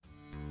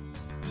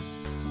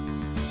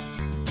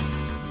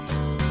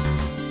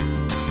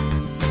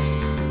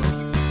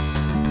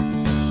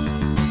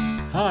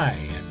Hi,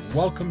 and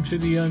welcome to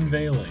The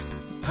Unveiling.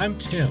 I'm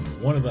Tim,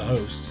 one of the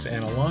hosts,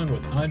 and along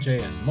with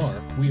Ajay and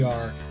Mark, we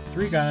are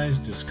three guys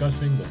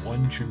discussing the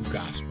one true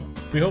gospel.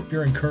 We hope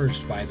you're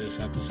encouraged by this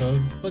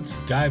episode. Let's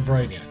dive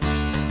right in.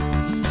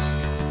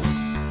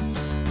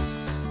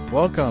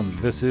 Welcome.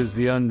 This is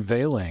The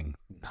Unveiling.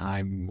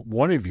 I'm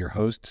one of your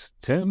hosts,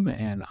 Tim,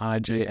 and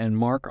Ajay and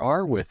Mark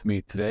are with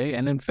me today.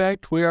 And in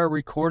fact, we are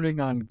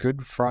recording on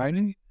Good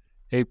Friday,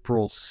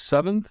 April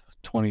 7th,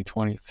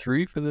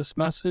 2023 for this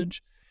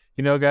message.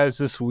 You know, guys,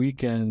 this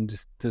weekend,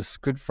 this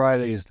Good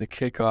Friday is the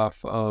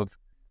kickoff of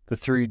the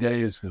 3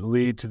 days that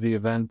lead to the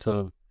event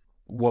of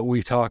what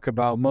we talk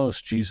about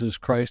most, Jesus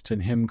Christ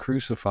and Him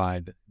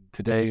crucified.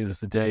 Today is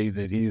the day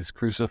that He is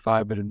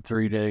crucified, but in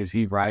 3 days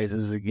He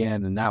rises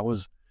again. And that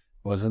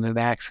wasn't an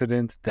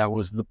accident. That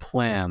was the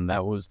plan.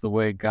 That was the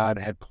way God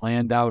had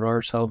planned out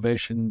our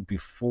salvation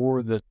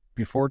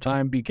before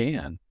time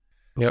began.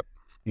 Yep.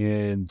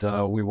 And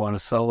we want to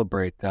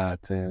celebrate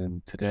that.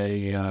 And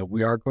today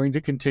we are going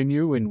to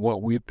continue in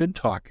what we've been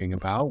talking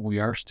about. We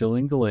are still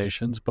in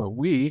Galatians, but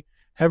we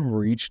have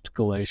reached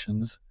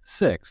Galatians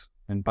 6.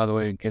 And by the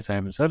way, in case I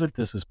haven't said it,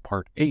 this is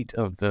part 8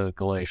 of the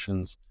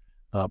Galatians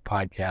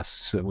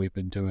podcasts that we've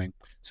been doing.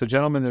 So,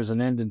 gentlemen, there's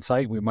an end in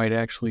sight. We might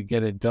actually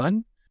get it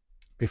done.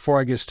 Before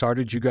I get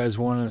started, you guys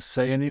want to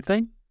say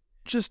anything?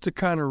 Just to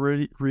kind of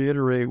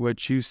reiterate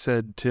what you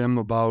said, Tim,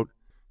 about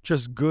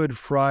just Good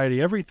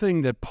Friday,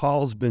 everything that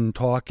Paul's been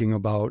talking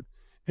about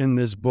in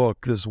this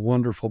book, this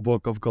wonderful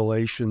book of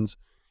Galatians,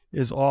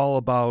 is all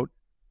about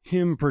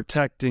him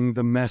protecting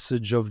the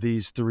message of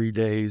these 3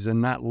 days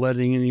and not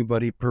letting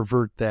anybody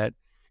pervert that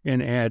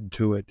and add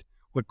to it.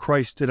 What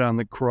Christ did on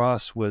the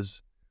cross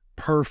was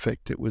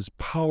perfect. It was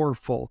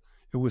powerful.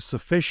 It was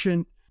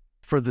sufficient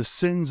for the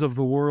sins of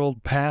the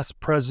world, past,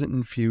 present,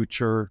 and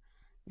future.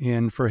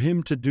 And for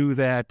him to do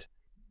that,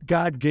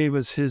 God gave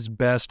us his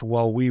best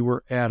while we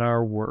were at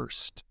our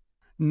worst.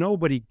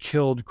 Nobody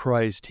killed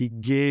Christ. He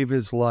gave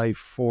his life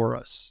for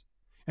us.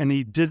 And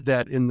he did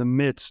that in the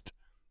midst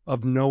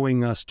of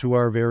knowing us to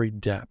our very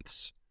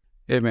depths.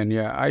 Amen.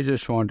 Yeah, I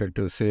just wanted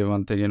to say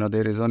one thing.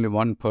 There is only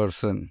one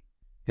person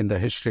in the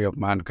history of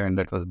mankind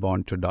that was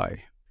born to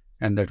die,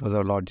 and that was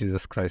our Lord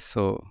Jesus Christ.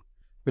 So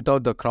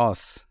without the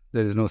cross,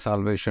 there is no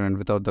salvation, and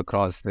without the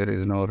cross, there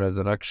is no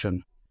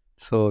resurrection.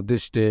 So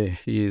this day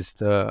is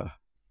the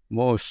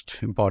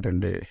most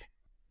important day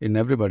in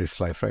everybody's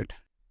life, right?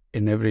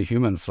 In every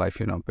human's life,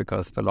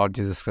 because the Lord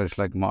Jesus Christ,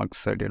 like Mark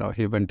said,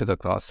 he went to the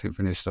cross, he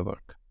finished the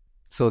work,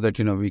 so that,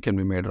 we can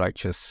be made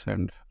righteous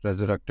and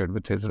resurrected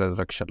with his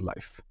resurrection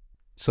life.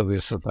 So we're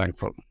so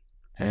thankful.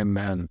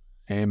 Amen.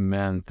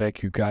 Amen.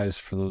 Thank you guys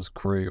for those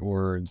great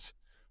words.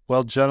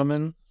 Well,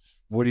 gentlemen,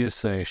 what do you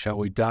say? Shall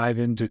we dive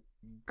into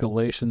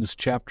Galatians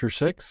chapter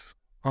 6?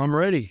 I'm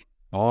ready.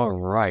 All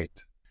right.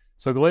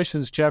 So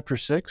Galatians chapter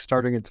 6,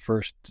 starting at the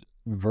first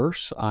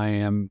verse, I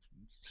am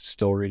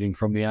still reading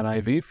from the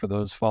NIV for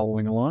those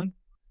following along,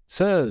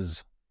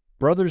 says,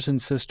 "Brothers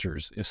and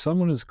sisters, if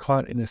someone is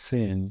caught in a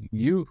sin,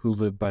 you who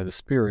live by the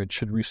Spirit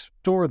should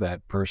restore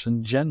that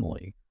person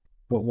gently.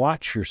 But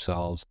watch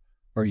yourselves,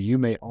 or you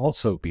may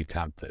also be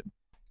tempted.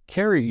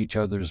 Carry each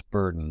other's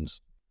burdens,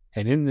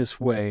 and in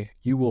this way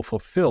you will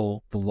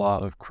fulfill the law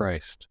of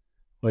Christ."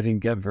 Well, I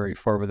didn't get very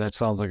far, but that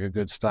sounds like a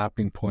good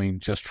stopping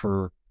point just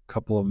for a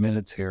couple of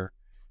minutes here.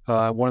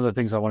 One of the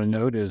things I want to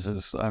note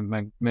is I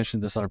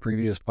mentioned this on a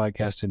previous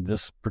podcast in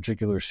this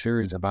particular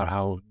series about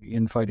how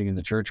infighting in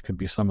the church can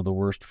be some of the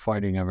worst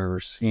fighting I've ever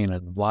seen.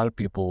 And a lot of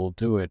people will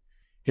do it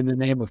in the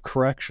name of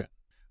correction.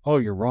 Oh,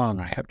 you're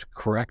wrong. I have to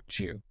correct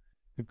you.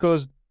 It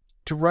goes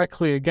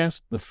directly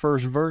against the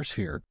first verse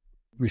here.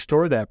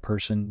 Restore that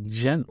person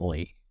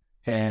gently.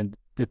 And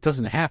it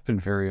doesn't happen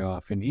very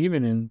often,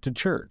 even in the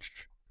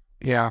church.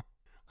 Yeah.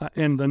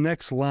 And the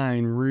next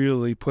line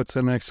really puts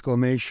an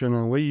exclamation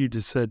on what you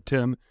just said,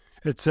 Tim.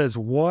 It says,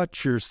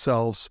 watch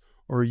yourselves,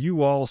 or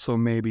you also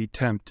may be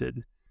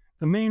tempted.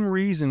 The main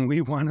reason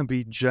we want to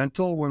be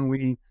gentle when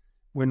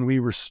we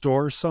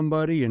restore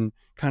somebody and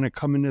kind of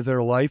come into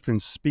their life and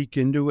speak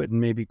into it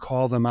and maybe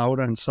call them out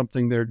on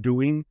something they're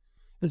doing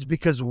is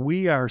because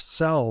we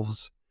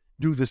ourselves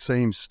do the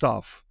same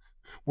stuff.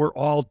 We're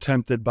all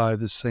tempted by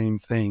the same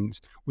things.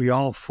 We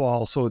all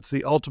fall. So it's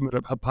the ultimate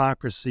of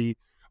hypocrisy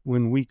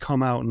when we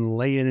come out and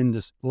lay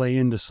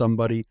into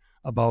somebody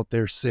about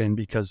their sin,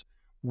 because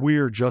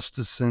we're just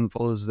as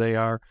sinful as they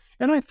are.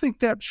 And I think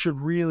that should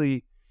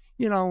really,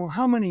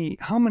 how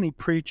many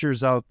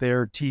preachers out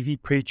there,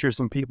 TV preachers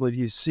and people that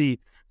you see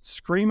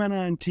screaming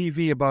on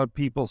TV about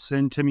people's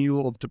sin. Tim, you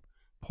love to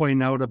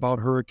point out about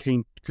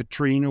Hurricane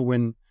Katrina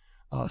when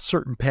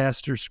certain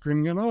pastors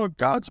screaming, "Oh,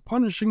 God's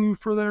punishing you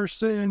for their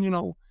sin."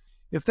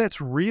 If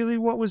that's really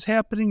what was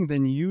happening,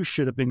 then you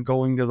should have been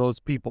going to those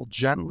people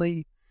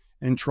gently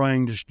and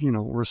trying to,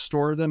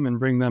 restore them and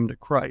bring them to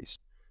Christ,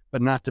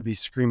 but not to be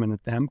screaming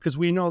at them, because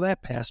we know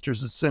that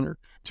pastor's a sinner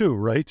too,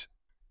 right?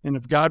 And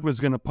if God was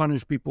going to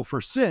punish people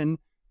for sin,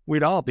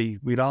 we'd all be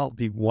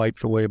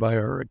wiped away by a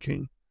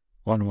hurricane.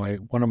 One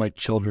of my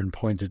children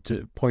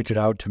pointed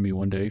out to me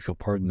one day, if you'll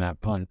pardon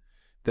that pun,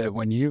 that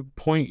when you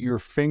point your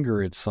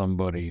finger at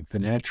somebody, the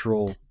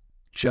natural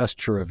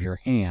gesture of your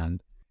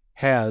hand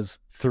has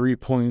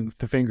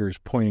the fingers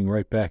pointing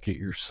right back at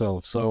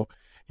yourself. So,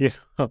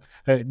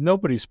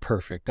 nobody's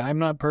perfect. I'm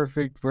not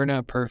perfect. We're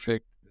not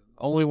perfect.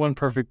 Only one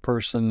perfect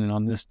person, and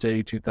on this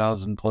day,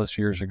 2,000 plus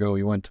years ago,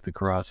 he went to the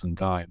cross and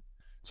died.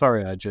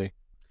 Sorry, Ajay.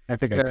 I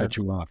think I cut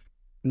you off.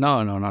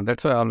 No.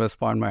 That's why I always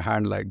point my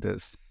hand like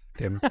this,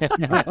 Tim. You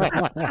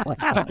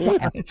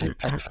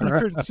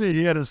could see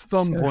he had his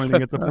thumb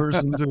pointing at the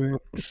person too.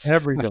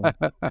 Every time.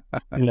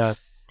 Yeah.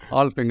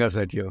 All fingers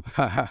at you.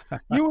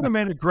 You would have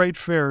made a great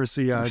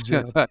Pharisee,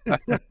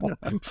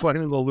 Ajay.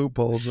 Finding the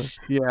loopholes.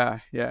 Yeah.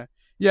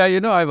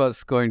 I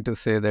was going to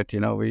say that,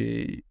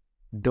 we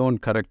don't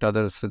correct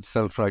others with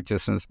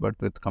self-righteousness, but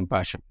with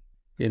compassion.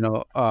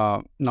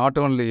 Not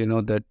only,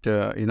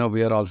 that,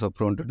 we are also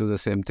prone to do the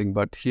same thing,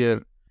 but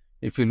here,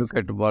 if you look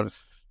at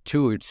verse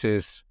 2, it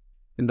says,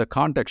 in the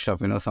context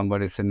of,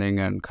 somebody sinning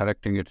and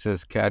correcting, it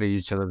says, carry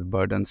each other's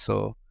burdens.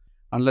 So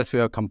unless we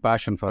have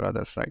compassion for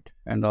others, right,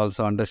 and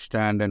also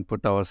understand and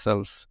put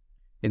ourselves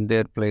in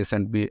their place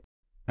and be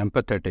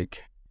empathetic,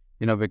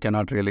 we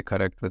cannot really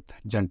correct with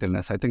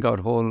gentleness. I think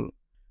our whole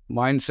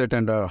mindset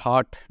and our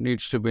heart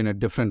needs to be in a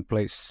different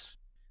place.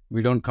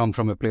 We don't come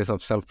from a place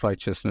of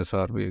self-righteousness,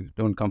 or we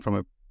don't come from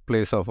a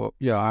place of,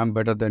 I'm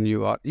better than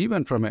you, or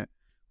even from a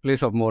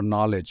place of more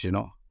knowledge,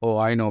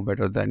 I know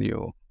better than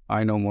you,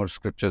 I know more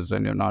scriptures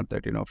than you. Not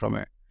that, from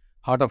a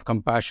heart of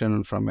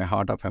compassion, from a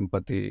heart of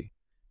empathy,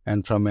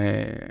 and from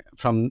a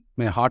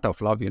heart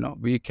of love,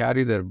 we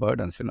carry their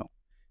burdens,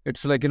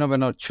 It's like,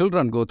 when our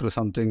children go through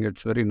something,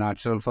 it's very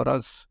natural for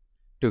us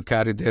to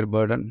carry their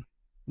burden.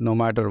 No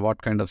matter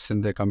what kind of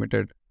sin they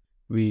committed,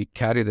 we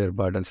carry their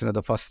burdens.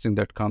 The first thing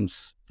that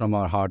comes from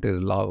our heart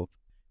is love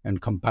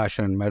and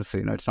compassion and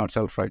mercy. It's not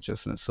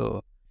self-righteousness.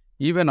 So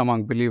even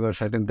among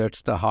believers, I think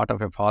that's the heart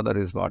of a father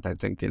is what I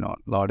think,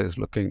 Lord is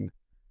looking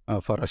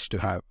for us to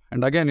have.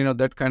 And again,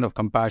 that kind of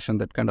compassion,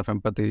 that kind of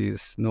empathy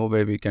is no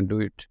way we can do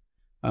it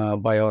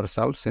by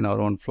ourselves in our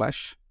own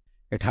flesh.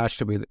 It has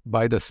to be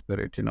by the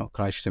Spirit,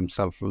 Christ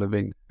himself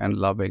living and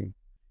loving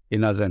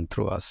in us and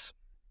through us.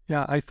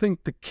 Yeah, I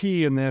think the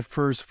key in that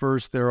first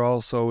verse there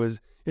also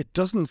is it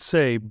doesn't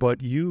say,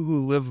 but you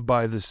who live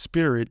by the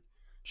Spirit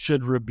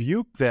should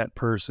rebuke that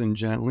person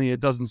gently.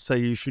 It doesn't say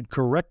you should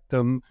correct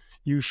them,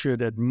 you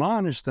should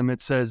admonish them.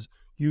 It says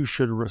you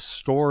should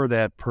restore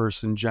that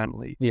person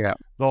gently. Yeah.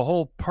 The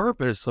whole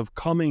purpose of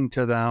coming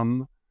to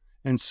them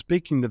and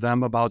speaking to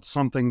them about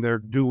something they're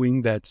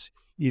doing that's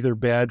either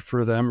bad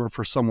for them or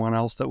for someone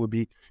else that would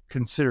be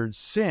considered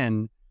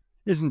sin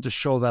isn't to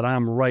show that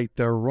I'm right,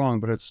 they're wrong,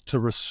 but it's to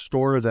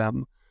restore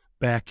them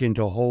back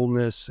into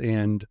wholeness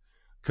and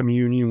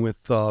communion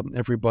with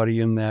everybody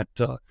in that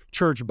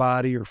church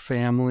body or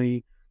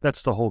family.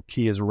 That's the whole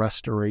key, is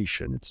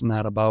restoration. It's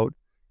not about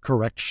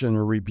correction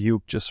or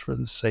rebuke just for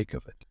the sake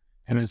of it.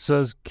 And it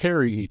says,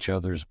 carry each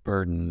other's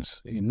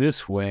burdens. In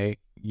this way,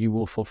 you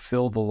will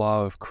fulfill the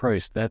law of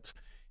Christ.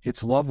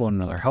 It's love one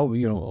another, help,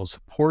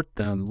 support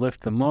them,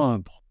 lift them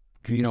up,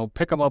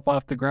 pick them up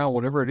off the ground,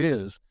 whatever it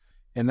is.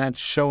 And that's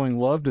showing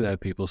love to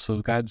that people.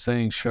 So God's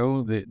saying,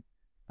 show that,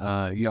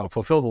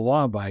 fulfill the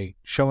law by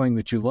showing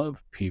that you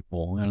love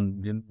people.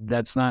 And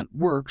that's not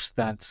works,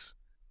 that's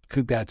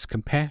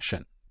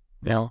compassion.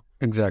 Yeah,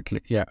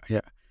 exactly. Yeah.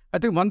 I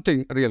think one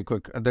thing real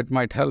quick that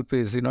might help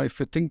is, if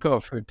you think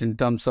of it in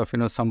terms of,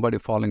 somebody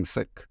falling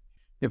sick.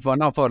 If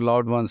one of our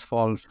loved ones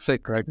falls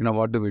sick, right,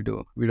 what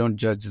do? We don't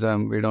judge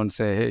them. We don't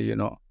say, hey,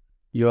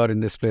 you are in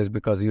this place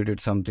because you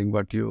did something,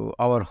 but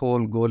our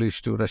whole goal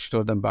is to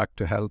restore them back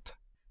to health.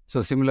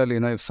 So similarly,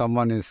 if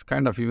someone is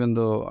fallen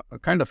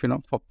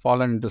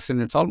into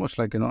sin, it's almost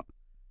like,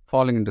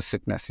 falling into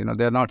sickness.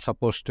 They're not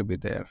supposed to be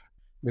there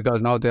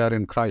because now they are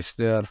in Christ.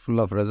 They are full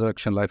of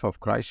resurrection life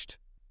of Christ.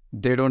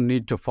 They don't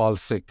need to fall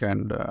sick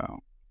and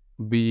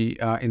be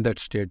in that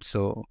state.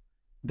 So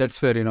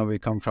that's where, we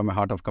come from a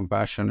heart of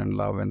compassion and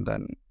love, and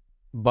then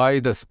by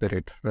the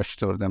Spirit,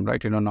 restore them,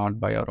 right? Not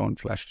by our own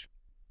flesh.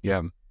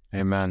 Yeah.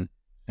 Amen.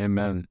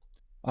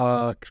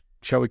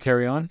 Shall we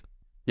carry on?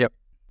 Yep.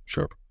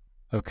 Sure.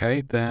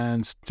 Okay,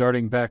 then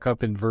starting back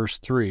up in verse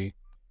 3,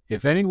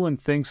 if anyone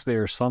thinks they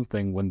are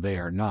something when they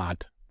are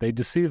not, they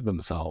deceive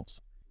themselves.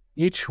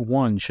 Each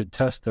one should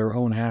test their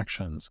own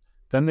actions.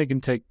 Then they can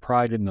take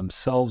pride in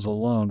themselves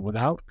alone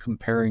without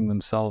comparing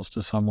themselves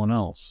to someone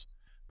else.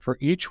 For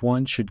each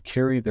one should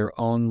carry their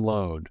own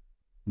load.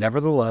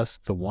 Nevertheless,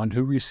 the one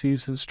who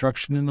receives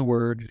instruction in the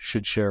word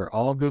should share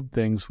all good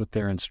things with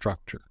their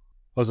instructor.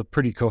 It was a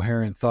pretty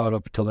coherent thought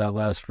up until that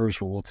last verse,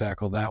 but we'll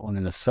tackle that one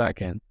in a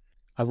second.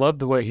 I love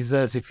the way he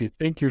says, if you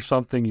think you're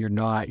something you're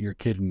not, you're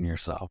kidding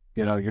yourself.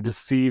 You're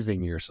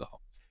deceiving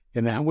yourself.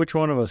 And which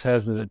one of us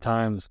hasn't at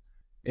times,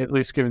 at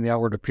least given the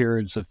outward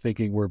appearance of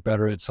thinking we're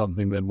better at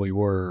something than we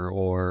were,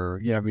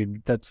 or,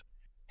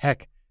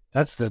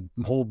 that's the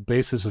whole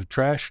basis of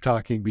trash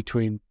talking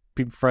between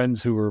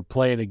friends who are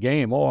playing a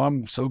game. Oh,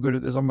 I'm so good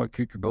at this, I'm going to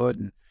kick your butt.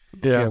 And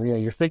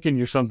you're thinking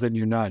you're something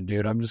you're not,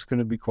 dude. I'm just going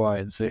to be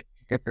quiet and say,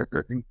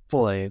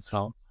 play.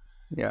 So,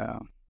 yeah.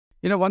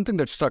 One thing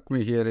that struck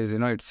me here is,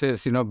 it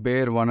says,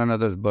 bear one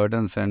another's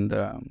burdens, and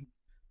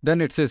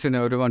then it says,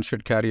 everyone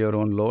should carry your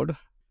own load.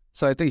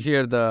 So I think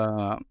here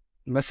the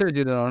message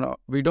is,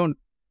 we don't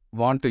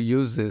want to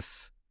use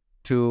this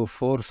to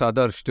force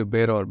others to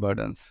bear our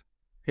burdens.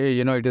 Hey,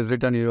 it is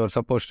written you are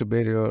supposed to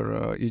bear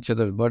your each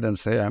other's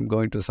burdens. Hey, I'm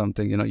going to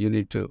something, you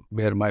need to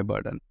bear my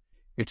burden.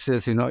 It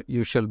says,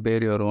 you shall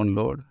bear your own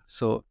load.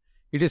 So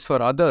it is for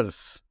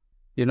others,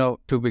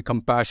 to be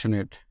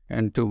compassionate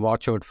and to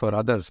watch out for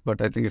others.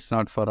 But I think it's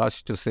not for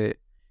us to say,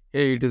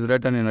 hey, it is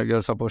written,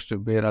 you're supposed to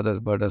bear others'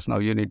 burdens. Now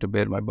you need to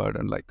bear my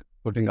burden, like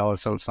putting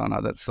ourselves on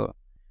others. So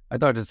I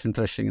thought it's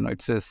interesting,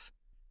 it says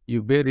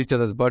you bear each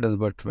other's burdens,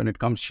 but when it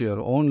comes to your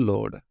own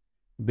load,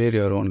 bear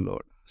your own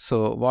load.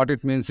 So what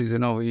it means is,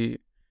 we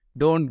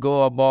don't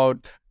go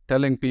about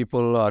telling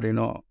people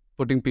or,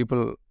 putting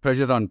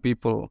pressure on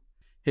people.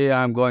 Hey,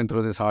 I'm going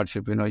through this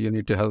hardship, you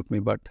need to help me.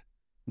 But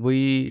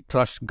we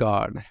trust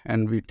God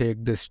and we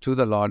take this to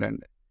the Lord,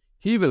 and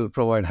He will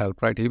provide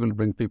help, right? He will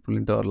bring people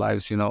into our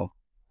lives,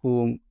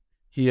 whom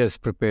He has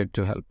prepared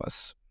to help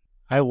us.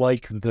 I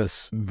like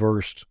this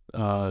verse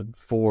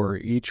for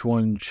each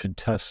one should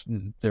test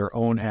their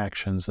own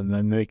actions, and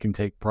then they can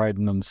take pride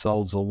in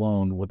themselves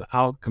alone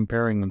without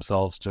comparing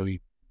themselves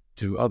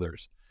to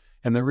others.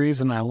 And the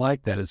reason I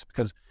like that is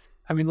because,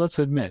 let's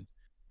admit,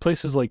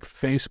 places like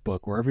Facebook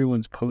where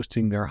everyone's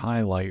posting their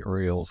highlight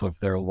reels of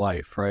their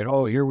life, right?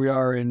 Oh, here we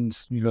are in,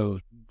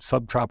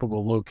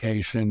 subtropical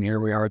location. Here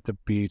we are at the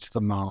beach,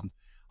 the mountains,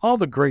 all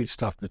the great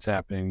stuff that's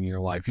happening in your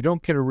life. You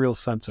don't get a real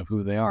sense of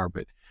who they are,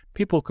 but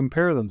people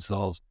compare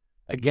themselves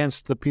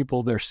against the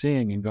people they're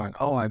seeing and going,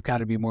 oh, I've got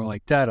to be more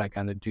like that. I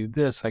got to do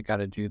this. I got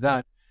to do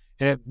that.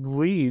 And it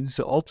leads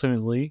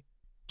ultimately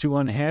to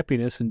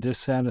unhappiness and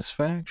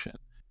dissatisfaction.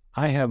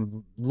 I have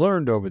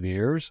learned over the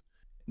years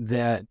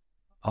that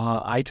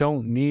I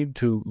don't need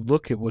to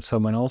look at what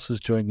someone else is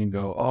doing and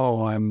go,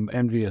 oh, I'm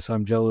envious,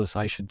 I'm jealous,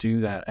 I should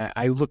do that.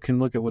 I can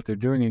look at what they're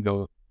doing and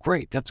go,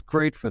 great, that's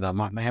great for them.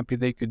 I'm happy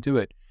they could do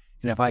it.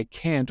 And if I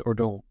can't or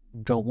don't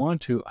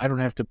want to, I don't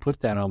have to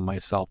put that on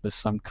myself as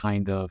some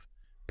kind of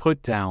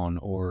put down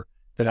or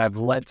that I've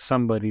let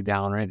somebody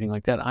down or anything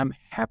like that. I'm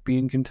happy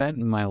and content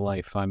in my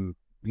life.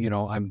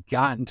 I've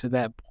gotten to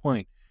that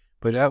point.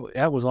 But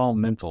that was all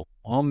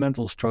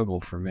mental struggle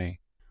for me.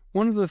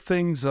 One of the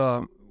things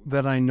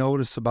that I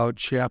notice about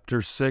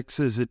chapter 6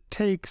 is it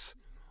takes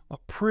a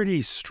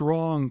pretty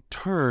strong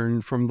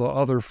turn from the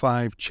other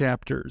 5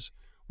 chapters,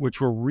 which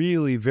were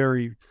really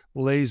very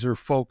laser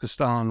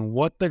focused on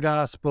what the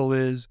gospel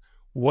is,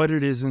 what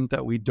it isn't,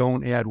 that we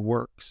don't add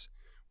works.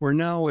 Where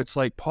now it's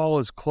like Paul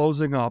is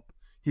closing up.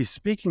 He's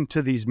speaking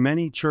to these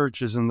many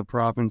churches in the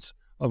province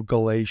of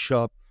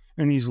Galatia,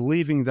 and he's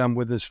leaving them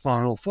with his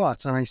final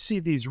thoughts. And I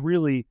see these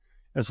really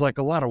as like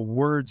a lot of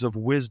words of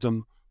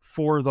wisdom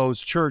for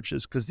those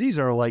churches, because these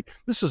are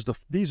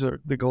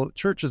the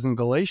churches in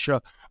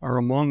Galatia are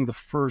among the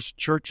first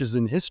churches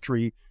in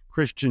history,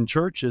 Christian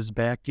churches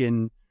back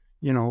in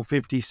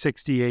 50,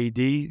 60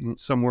 AD,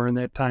 somewhere in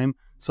that time.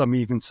 Some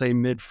even say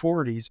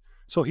mid-40s.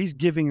 So he's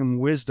giving them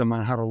wisdom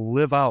on how to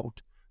live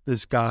out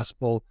this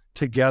gospel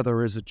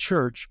together as a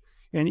church.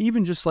 And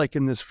even just like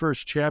in this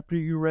first chapter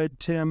you read,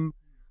 Tim,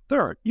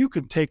 you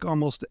could take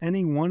almost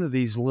any one of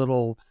these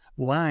little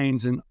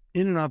lines, and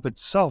in and of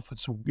itself,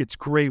 it's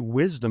great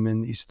wisdom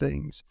in these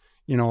things,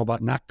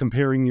 about not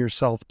comparing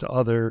yourself to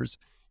others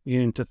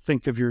and to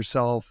think of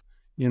yourself,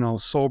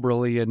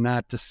 soberly and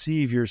not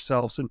deceive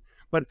yourselves.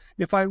 But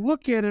if I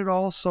look at it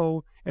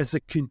also as a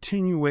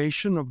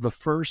continuation of the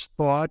first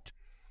thought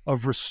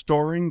of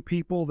restoring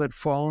people that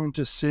fall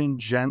into sin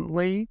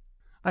gently,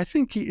 I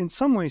think in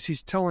some ways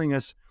he's telling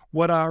us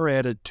what our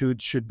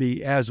attitude should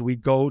be as we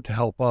go to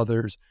help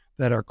others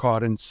that are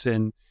caught in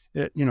sin.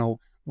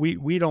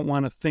 We don't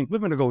want to think, we're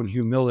going to go in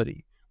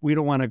humility. We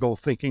don't want to go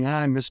thinking,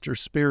 I'm Mr.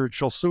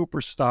 Spiritual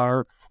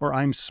Superstar, or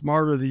I'm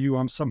smarter than you,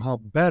 I'm somehow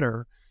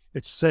better.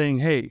 It's saying,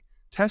 hey,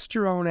 test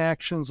your own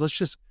actions. Let's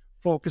just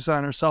focus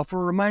on ourselves. It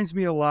reminds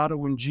me a lot of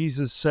when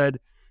Jesus said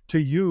to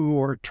you,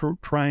 or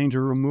trying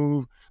to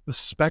remove the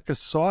speck of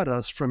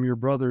sawdust from your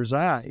brother's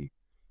eye.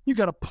 You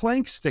got a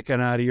plank sticking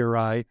out of your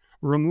eye.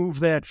 Remove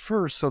that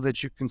first so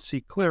that you can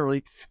see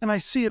clearly. And I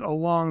see it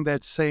along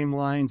that same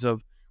lines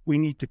of we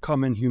need to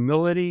come in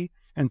humility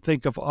and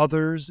think of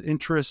others'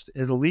 interest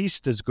at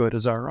least as good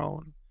as our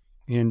own.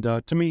 And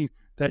to me,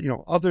 that,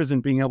 other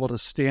than being able to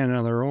stand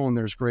on their own,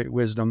 there's great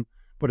wisdom,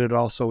 but it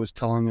also is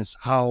telling us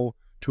how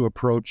to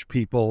approach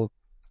people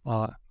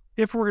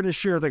if we're going to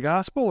share the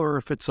gospel, or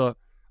if it's a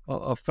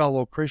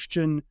fellow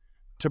Christian,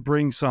 to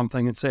bring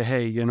something and say,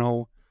 hey,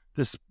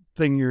 this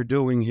thing you're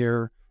doing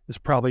here is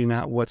probably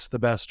not what's the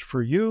best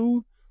for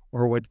you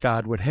or what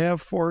God would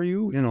have for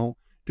you.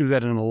 Do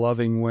that in a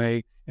loving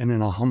way and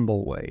in a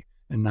humble way,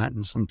 and not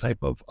in some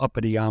type of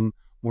uppity, I'm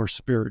more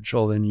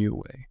spiritual than you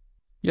way.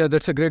 Yeah,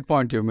 that's a great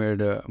point you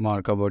made,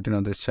 Mark, about,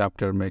 this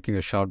chapter making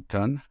a sharp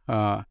turn.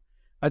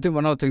 I think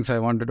one of the things I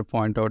wanted to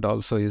point out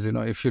also is,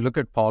 if you look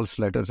at Paul's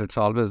letters, it's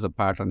always the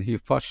pattern. He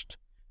first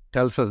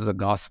tells us the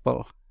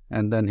gospel,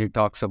 and then he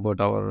talks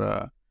about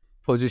our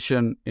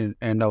position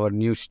and our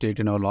new state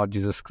in our Lord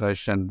Jesus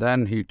Christ. And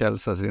then he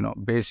tells us,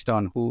 based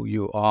on who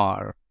you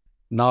are,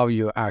 now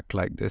you act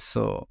like this.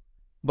 So,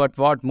 but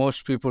what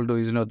most people do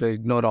is, they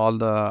ignore all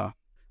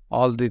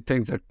the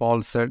things that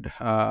Paul said,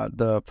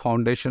 the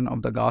foundation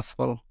of the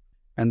gospel,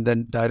 and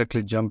then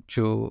directly jump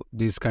to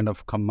these kind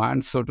of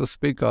commands, so to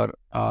speak, or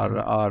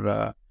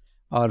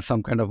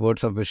some kind of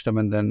words of wisdom,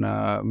 and then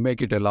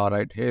make it a law,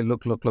 right? Hey,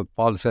 look,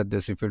 Paul said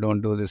this. If you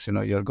don't do this,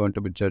 you're going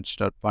to be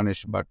judged or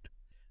punished. But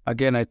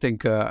again, I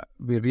think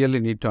we really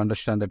need to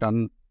understand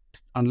that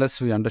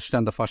unless we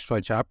understand the first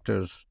 5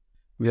 chapters,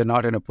 we are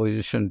not in a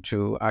position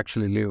to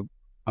actually live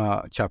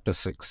chapter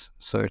 6.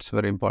 So it's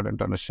very important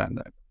to understand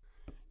that.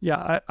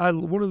 Yeah, I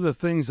one of the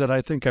things that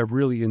I think I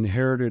really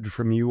inherited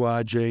from you,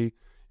 Ajay,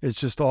 is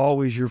just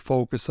always your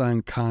focus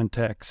on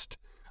context.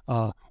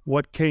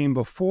 What came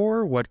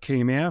before, what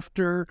came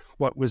after,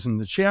 what was in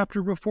the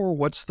chapter before,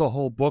 what's the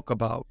whole book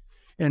about?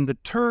 And the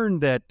turn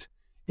that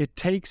it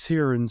takes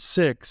here in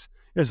 6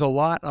 is a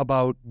lot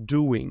about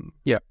doing.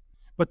 Yeah.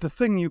 But the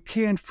thing you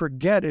can't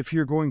forget if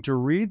you're going to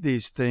read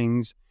these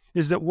things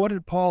is that what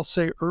did Paul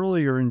say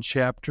earlier in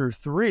chapter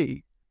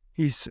 3?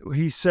 He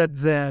said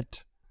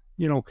that,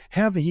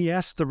 he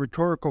asked the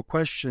rhetorical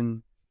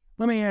question,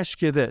 let me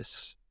ask you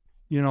this.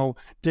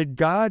 Did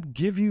God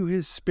give you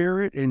his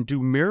Spirit and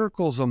do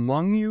miracles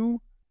among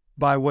you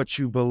by what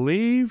you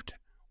believed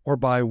or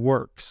by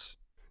works?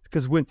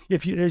 Because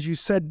as you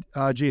said,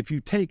 Ajay, if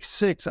you take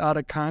 6 out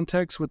of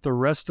context with the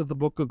rest of the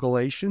book of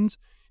Galatians,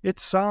 it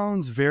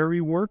sounds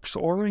very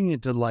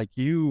works-oriented,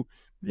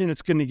 and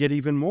it's going to get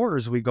even more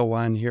as we go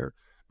on here.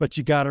 But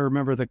you got to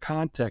remember the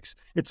context.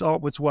 It's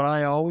what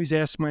I always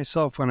ask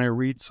myself when I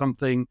read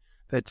something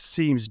that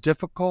seems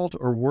difficult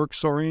or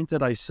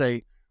works-oriented. I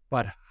say,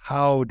 but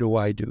how do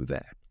I do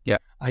that? Yeah.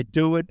 I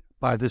do it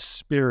by the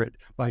Spirit,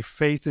 by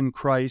faith in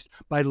Christ,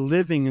 by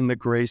living in the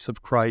grace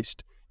of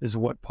Christ, is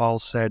what Paul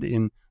said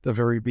in the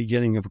very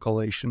beginning of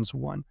Galatians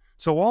 1.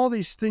 So all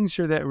these things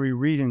here that we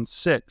read in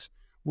 6,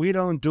 we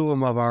don't do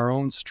them of our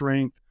own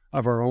strength,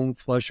 of our own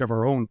flesh, of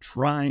our own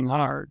trying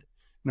hard.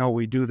 No,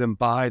 we do them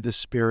by the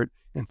Spirit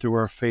and through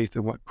our faith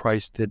in what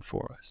Christ did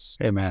for us.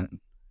 Amen.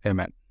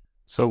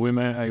 So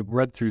I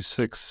read through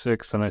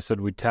 6:6, and I said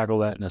we'd tackle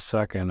that in a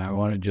second. I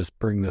want to just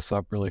bring this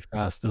up really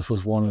fast. This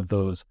was one of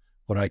those,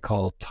 what I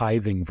call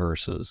tithing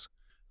verses,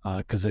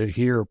 because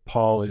here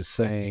Paul is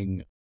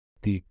saying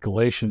the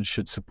Galatians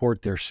should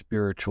support their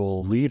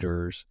spiritual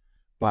leaders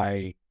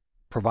by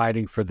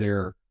providing for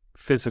their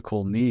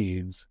physical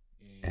needs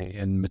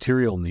and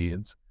material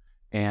needs,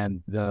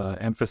 and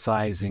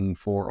emphasizing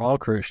for all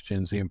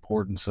Christians the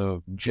importance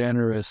of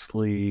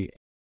generously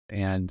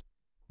and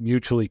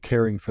mutually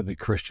caring for the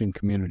Christian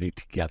community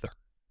together.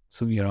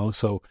 So,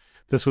 so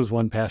this was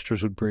one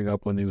pastors would bring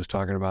up when he was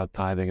talking about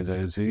tithing,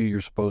 is you're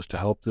supposed to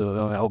help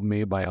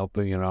me by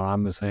helping,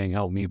 I'm saying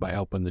help me by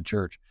helping the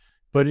church.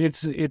 But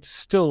it's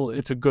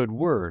a good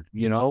word,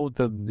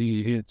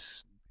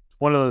 it's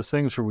one of those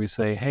things where we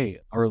say, hey,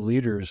 our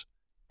leaders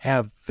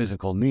have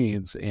physical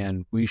needs,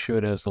 and we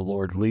should, as the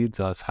Lord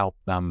leads us, help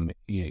them,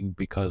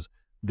 because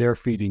they're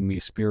feeding me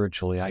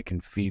spiritually. I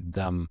can feed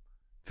them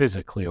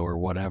physically or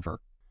whatever.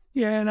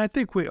 Yeah, and I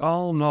think we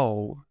all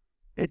know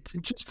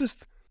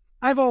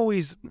I've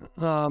always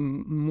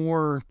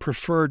more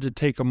preferred to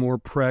take a more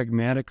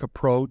pragmatic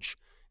approach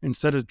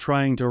instead of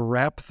trying to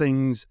wrap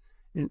things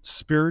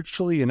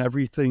spiritually in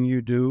everything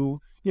you do.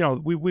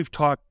 We've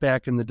talked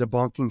back in the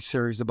debunking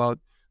series about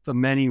the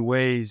many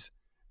ways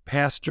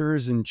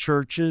pastors and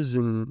churches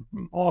and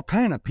all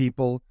kind of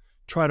people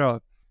try to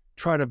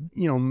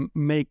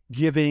make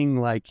giving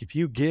like, if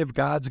you give,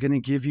 God's going to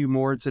give you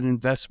more. It's an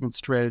investment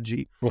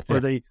strategy.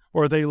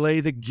 Or they lay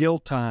the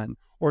guilt on,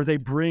 or they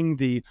bring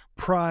the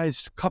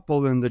prized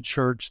couple in the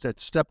church that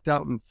stepped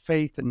out in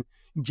faith and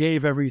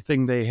gave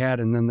everything they had,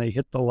 and then they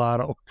hit the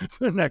lotto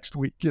the next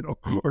week,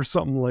 or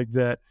something like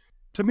that.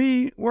 To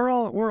me, we're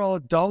all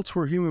adults.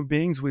 We're human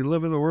beings. We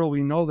live in the world.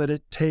 We know that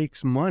it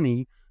takes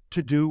money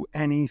to do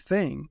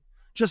anything,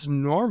 just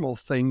normal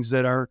things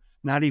that are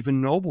not even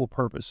noble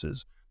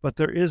purposes. But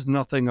there is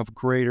nothing of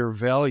greater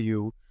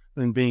value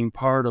than being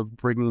part of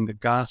bringing the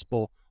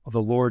gospel of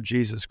the Lord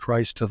Jesus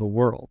Christ to the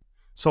world.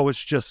 So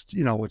it's just,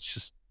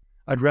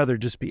 I'd rather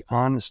just be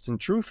honest and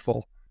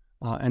truthful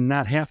and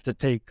not have to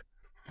take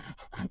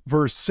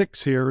verse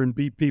 6 here and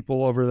beat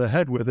people over the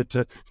head with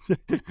it.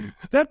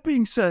 That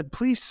being said,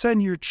 please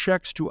send your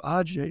checks to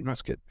Ajay. No,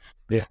 it's good.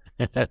 Yeah.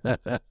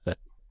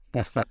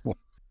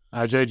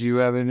 Ajay, do you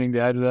have anything to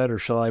add to that, or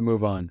shall I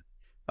move on?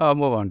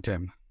 Move on,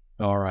 Tim.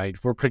 All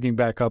right, we're picking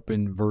back up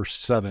in verse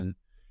 7.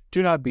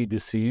 Do not be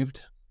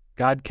deceived.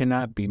 God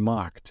cannot be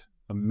mocked.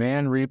 A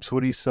man reaps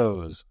what he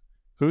sows.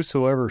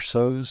 Whosoever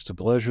sows to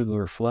pleasure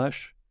their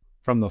flesh,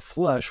 from the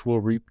flesh will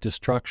reap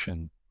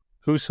destruction.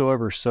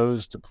 Whosoever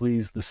sows to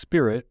please the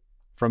Spirit,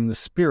 from the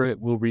Spirit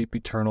will reap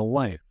eternal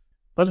life.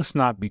 Let us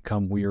not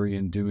become weary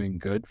in doing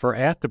good, for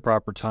at the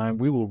proper time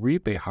we will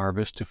reap a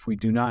harvest if we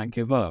do not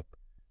give up.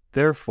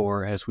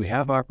 Therefore, as we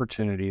have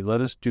opportunity, let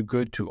us do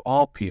good to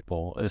all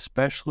people,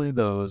 especially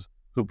those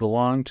who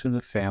belong to the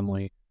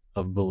family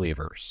of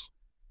believers.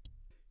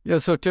 Yeah,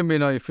 so Tim,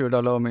 if you'd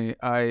allow me,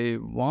 I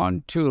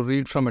want to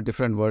read from a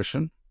different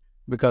version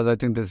because I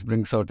think this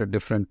brings out a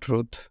different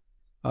truth.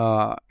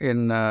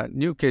 In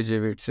New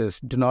KJV, it says,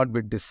 "Do not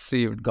be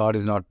deceived, God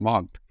is not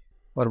mocked.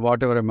 For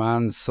whatever a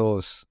man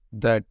sows,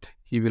 that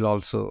he will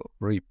also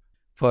reap.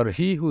 For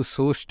he who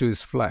sows to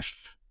his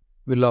flesh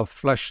will of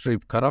flesh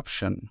reap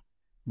corruption,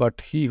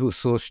 but he who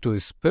sows to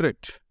his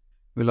spirit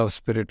will of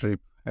spirit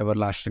reap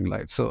everlasting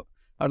life." So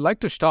I'd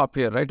like to stop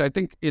here, right? I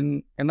think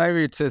in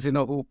NIV it says,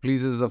 who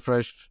pleases the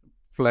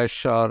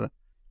flesh, or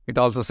it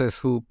also says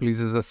who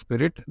pleases the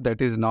spirit.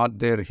 That is not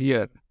there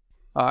here.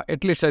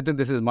 At least I think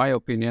this is my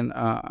opinion.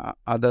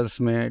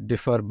 Others may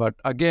differ. But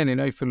again,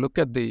 if you look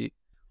at the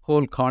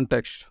whole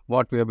context,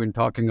 what we have been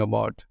talking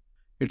about,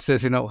 it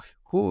says,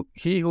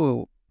 he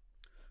who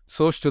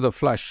sows to the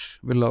flesh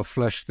will of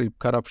flesh reap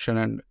corruption,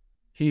 and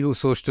he who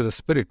sows to the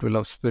spirit will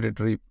of spirit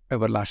reap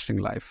everlasting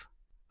life.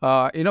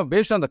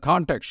 Based on the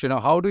context,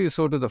 how do you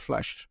sow to the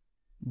flesh?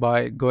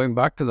 By going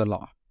back to the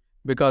law.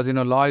 Because,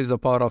 law is the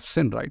power of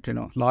sin, right?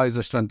 Law is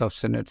the strength of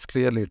sin. It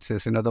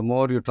says, the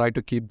more you try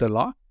to keep the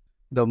law,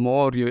 the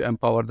more you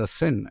empower the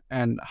sin.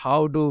 And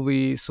how do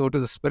we sow to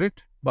the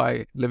spirit?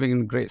 By living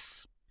in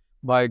grace.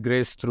 By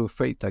grace through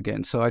faith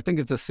again. So I think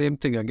it's the same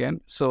thing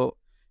again. So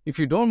if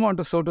you don't want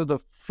to sow to the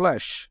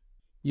flesh,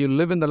 you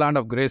live in the land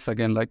of grace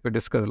again, like we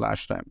discussed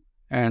last time.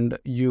 And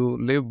you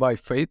live by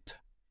faith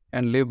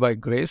and live by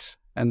grace,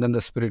 and then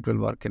the Spirit will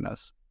work in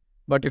us.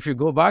 But if you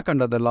go back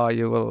under the law,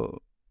 you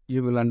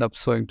will end up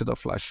sowing to the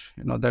flesh.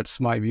 That's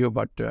my view.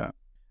 But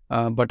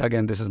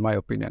again, this is my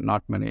opinion.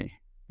 Not many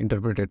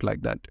interpret it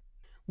like that.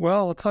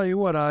 Well, I'll tell you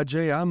what,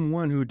 Ajay, I'm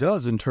one who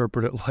does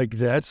interpret it like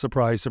that.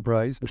 Surprise,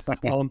 surprise.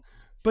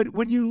 But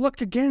when you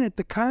look again at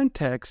the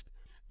context,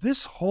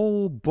 this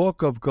whole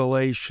book of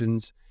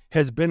Galatians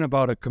has been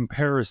about a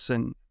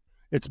comparison.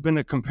 It's been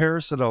a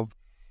comparison of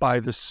by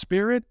the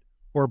Spirit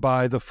or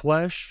by the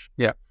flesh,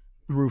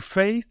 through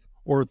faith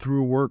or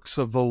through works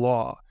of the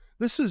law.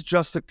 This is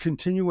just a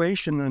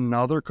continuation,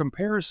 another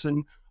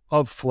comparison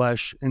of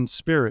flesh and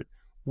spirit.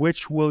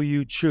 Which will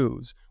you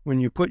choose? When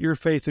you put your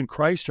faith in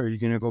Christ, are you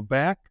going to go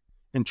back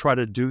and try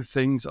to do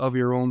things of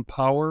your own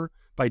power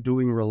by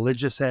doing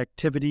religious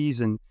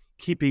activities and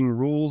keeping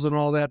rules and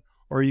all that?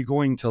 Or are you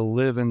going to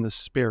live in the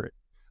Spirit?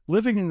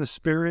 Living in the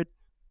Spirit,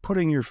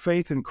 putting your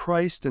faith in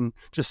Christ and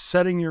just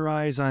setting your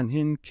eyes on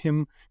Him,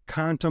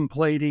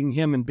 contemplating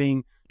Him and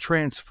being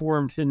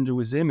transformed into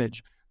His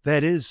image,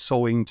 that is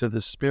sowing to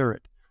the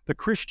Spirit. The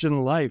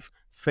Christian life,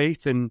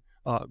 faith in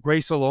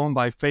grace alone,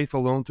 by faith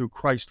alone, through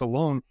Christ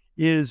alone,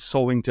 is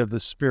sowing to the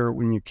Spirit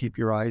when you keep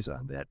your eyes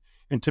on that.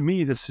 And to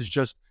me, this is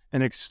just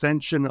an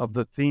extension of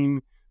the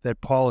theme that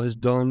Paul has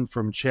done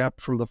from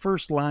the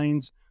first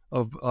lines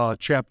of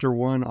chapter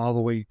 1 all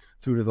the way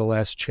through to the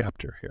last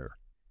chapter here.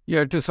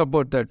 Yeah, to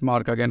support that,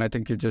 Mark, again, I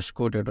think you just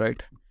quoted,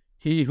 right?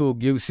 He who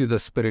gives you the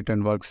Spirit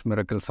and works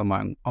miracles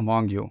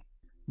among you,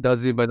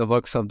 does he by the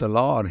works of the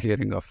law or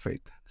hearing of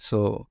faith?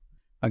 So,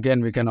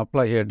 again, we can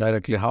apply here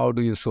directly. How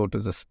do you sow to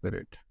the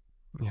Spirit?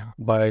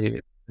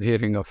 By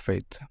hearing of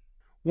faith.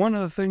 One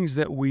of the things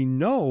that we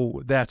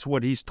know that's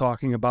what he's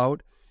talking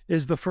about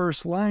is the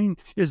first line,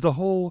 is the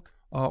whole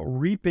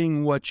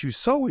reaping what you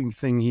sowing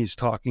thing he's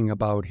talking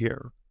about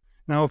here.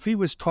 Now, if he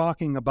was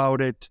talking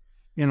about it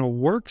in a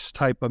works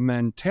type of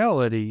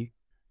mentality,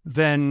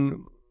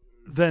 then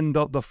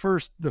the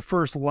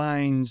first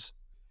lines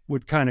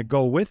would kind of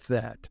go with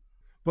that.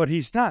 But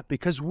he's not,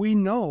 because we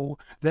know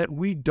that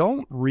we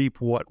don't reap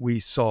what we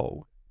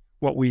sow.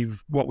 What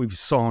we've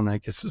sown, I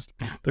guess is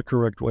the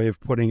correct way of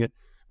putting it,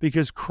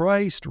 because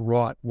Christ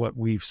wrought what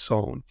we've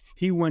sown.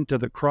 He went to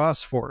the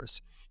cross for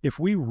us. If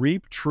we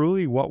reap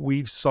truly what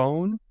we've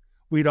sown,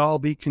 we'd all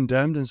be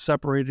condemned and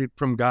separated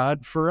from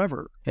God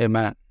forever.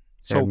 Amen.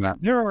 So Amen.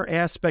 there are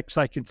aspects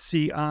I could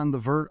see on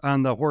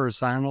the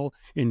horizontal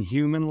in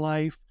human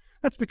life.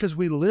 That's because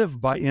we live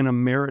in a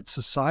merit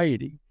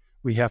society.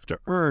 We have to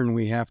earn,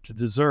 we have to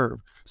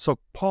deserve. So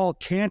Paul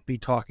can't be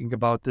talking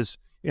about this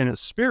in a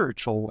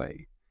spiritual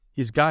way.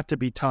 He's got to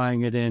be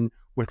tying it in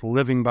with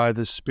living by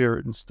the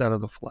Spirit instead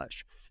of the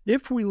flesh.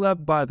 If we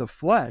live by the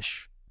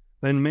flesh,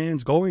 then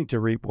man's going to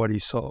reap what he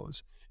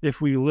sows.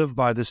 If we live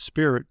by the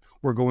Spirit,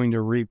 we're going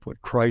to reap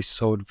what Christ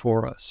sowed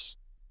for us.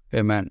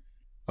 Amen.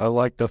 I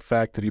like the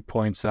fact that he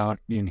points out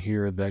in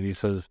here that he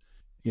says,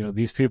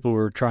 these people who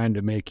are trying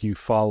to make you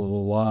follow the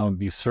law and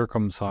be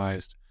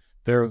circumcised,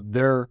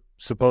 they're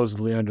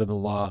supposedly under the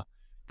law.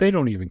 They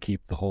don't even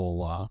keep the whole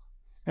law.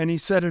 And he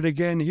said it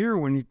again here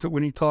when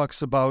he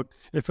talks about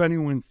if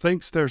anyone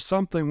thinks there's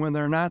something when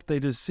they're not, they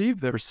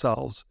deceive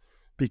themselves,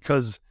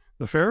 because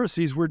the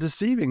Pharisees were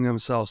deceiving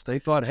themselves. They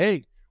thought,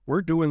 hey,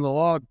 we're doing the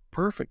law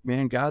perfect,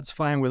 man. God's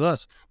fine with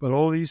us. But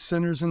all these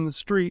sinners in the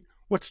street,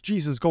 what's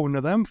Jesus going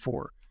to them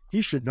for?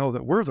 He should know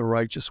that we're the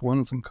righteous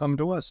ones and come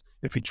to us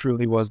if he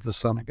truly was the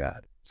Son of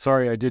God.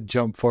 Sorry, I did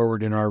jump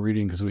forward in our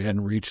reading because we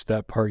hadn't reached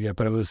that part yet,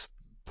 but I was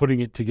putting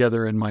it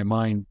together in my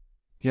mind.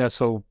 Yeah,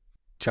 so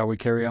shall we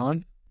carry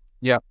on?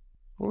 Yeah.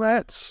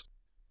 Let's.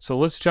 So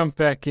let's jump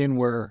back in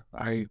where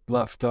I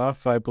left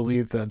off. I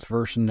believe that's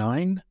verse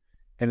 9.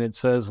 And it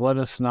says, "Let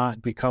us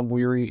not become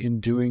weary in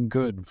doing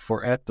good,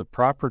 for at the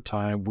proper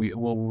time we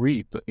will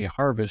reap a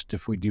harvest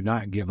if we do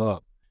not give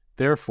up.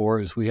 Therefore,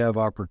 as we have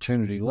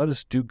opportunity, let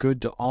us do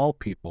good to all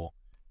people,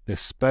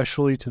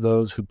 especially to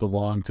those who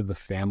belong to the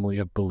family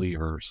of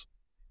believers."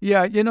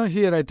 Yeah,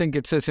 here I think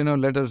it says,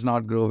 let us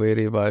not grow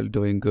weary while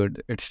doing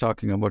good. It's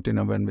talking about,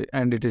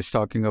 and it is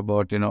talking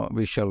about,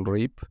 we shall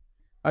reap.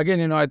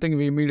 Again, I think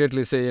we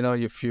immediately say,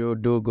 if you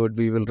do good,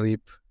 we will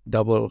reap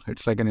double.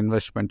 It's like an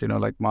investment,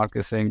 like Mark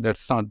is saying.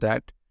 That's not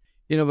that.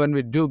 When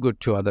we do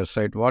good to others,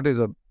 right, what is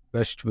the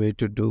best way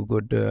to do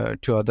good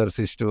to others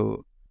is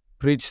to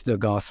preach the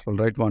gospel,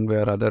 right? One way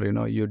or other,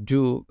 you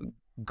do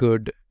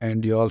good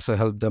and you also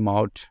help them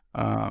out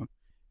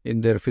in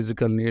their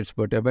physical needs.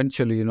 But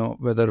eventually,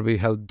 whether we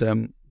help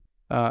them,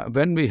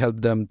 when we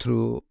help them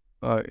through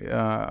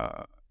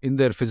in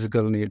their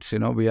physical needs,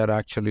 we are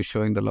actually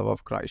showing the love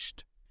of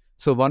Christ.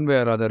 So one way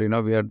or other,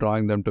 we are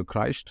drawing them to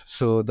Christ.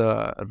 So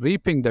the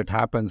reaping that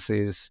happens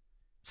is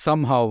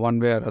somehow one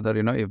way or other,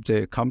 if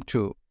they come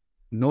to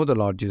know the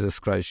Lord Jesus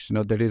Christ,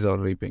 that is our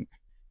reaping.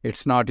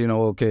 It's not,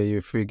 okay,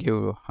 if we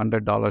give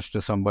 $100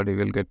 to somebody,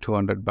 we'll get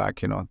 200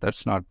 back.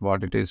 That's not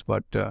what it is.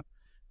 But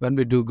when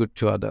we do good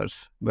to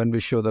others, when we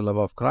show the love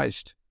of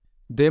Christ,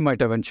 they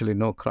might eventually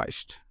know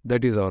Christ.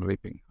 That is our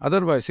reaping.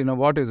 Otherwise,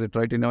 what is it,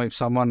 right? If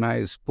someone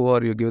is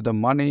poor, you give them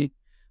money,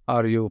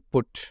 or you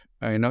put,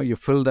 you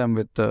fill them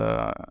with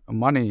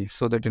money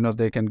so that,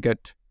 they can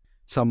get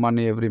some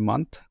money every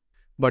month.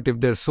 But if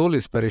their soul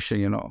is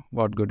perishing,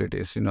 what good it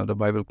is. The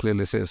Bible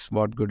clearly says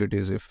what good it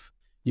is if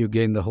you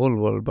gain the whole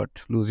world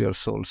but lose your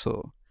soul.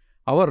 So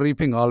our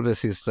reaping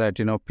always is that,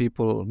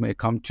 people may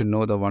come to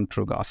know the one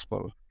true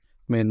gospel,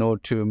 may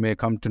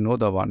come to know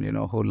the one,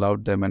 who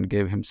loved them and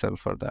gave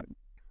himself for them.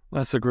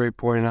 That's a great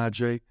point,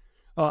 Ajay.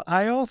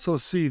 I also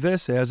see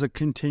this as a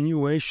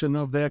continuation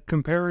of that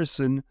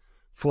comparison,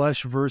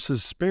 flesh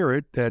versus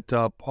spirit, that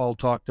Paul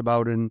talked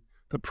about in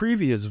the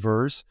previous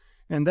verse.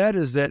 And that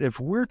is that if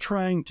we're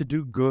trying to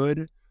do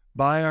good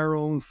by our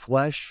own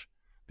flesh,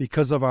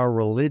 because of our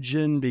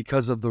religion,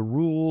 because of the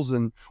rules,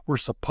 and we're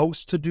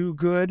supposed to do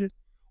good,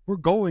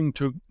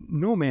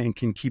 no man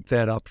can keep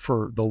that up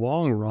for the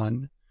long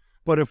run.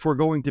 But if we're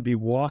going to be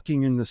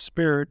walking in the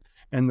Spirit,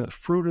 and the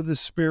fruit of the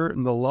Spirit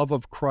and the love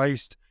of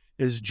Christ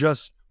is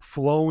just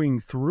flowing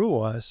through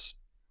us,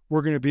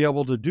 we're going to be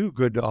able to do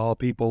good to all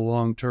people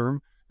long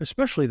term,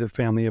 especially the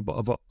family of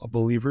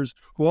believers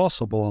who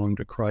also belong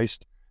to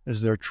Christ,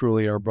 as they're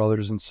truly our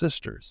brothers and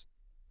sisters.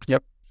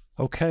 Yep.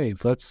 Okay,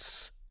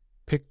 let's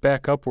pick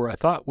back up where I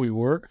thought we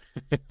were,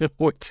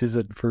 which is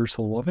at verse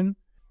 11.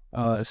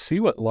 See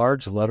what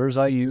large letters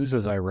I use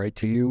as I write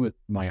to you with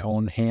my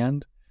own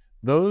hand.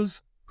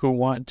 Those who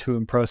want to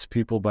impress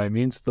people by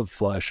means of the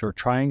flesh are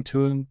trying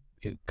to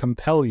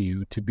compel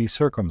you to be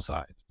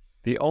circumcised.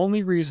 The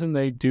only reason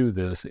they do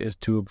this is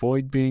to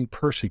avoid being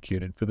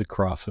persecuted for the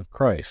cross of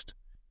Christ.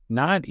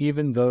 Not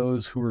even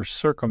those who are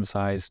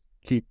circumcised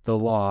keep the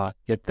law,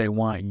 yet they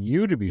want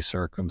you to be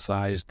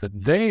circumcised,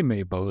 that they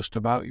may boast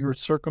about your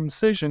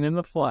circumcision in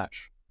the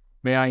flesh.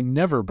 May I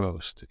never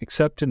boast,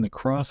 except in the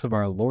cross of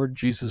our Lord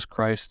Jesus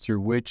Christ,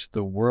 through which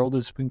the world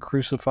has been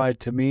crucified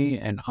to me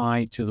and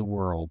I to the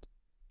world.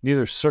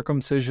 Neither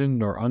circumcision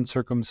nor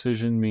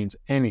uncircumcision means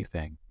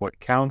anything. What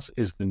counts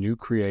is the new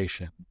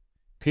creation.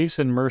 Peace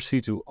and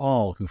mercy to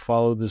all who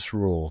follow this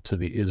rule, to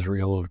the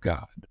Israel of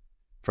God.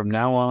 From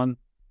now on,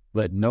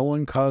 let no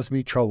one cause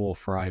me trouble,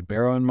 for I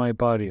bear on my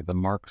body the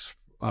marks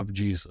of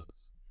Jesus.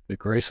 The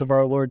grace of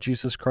our Lord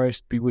Jesus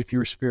Christ be with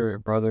your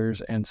spirit, brothers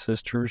and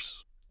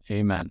sisters.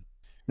 Amen.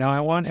 Now,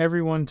 I want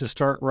everyone to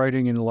start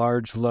writing in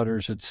large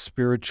letters. It's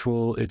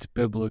spiritual, it's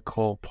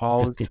biblical.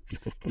 Paul,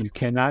 you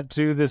cannot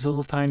do this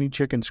little tiny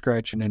chicken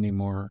scratching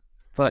anymore.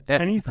 But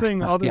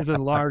anything other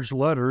than large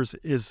letters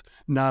is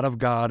not of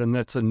God, and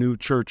that's a new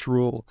church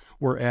rule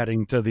we're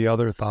adding to the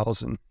other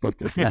 1,000.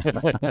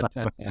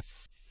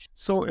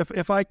 So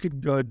if I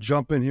could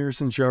jump in here,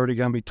 since you already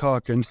got me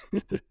talking,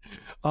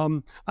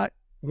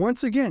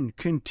 once again,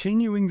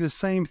 continuing the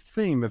same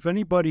theme. If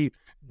anybody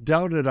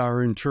doubted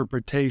our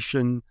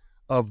interpretation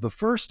of the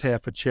first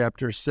half of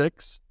chapter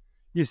 6,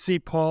 you see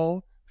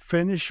Paul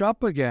finish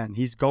up again.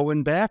 He's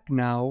going back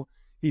now.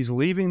 He's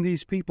leaving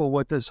these people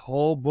what this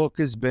whole book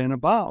has been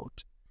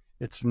about.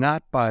 It's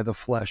not by the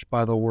flesh,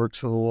 by the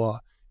works of the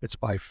law. It's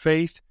by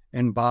faith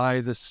and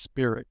by the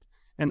Spirit.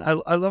 And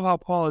I love how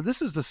Paul,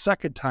 this is the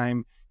second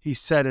time he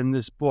said in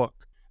this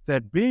book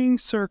that being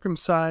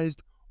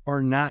circumcised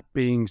or not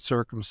being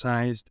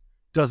circumcised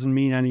doesn't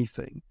mean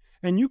anything.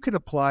 And you could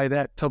apply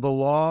that to the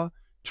law,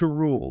 to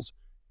rules.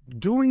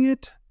 Doing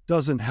it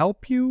doesn't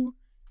help you.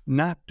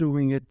 Not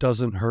doing it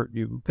doesn't hurt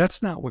you.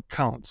 That's not what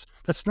counts.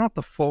 That's not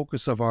the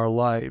focus of our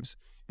lives,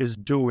 is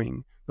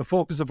doing. The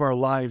focus of our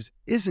lives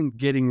isn't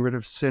getting rid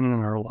of sin in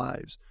our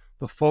lives.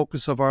 The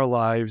focus of our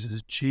lives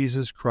is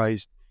Jesus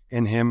Christ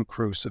and Him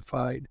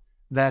crucified.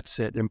 That's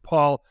it. And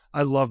Paul,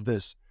 I love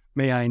this.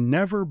 May I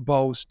never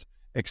boast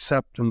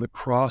except in the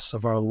cross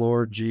of our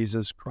Lord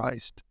Jesus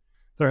Christ.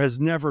 There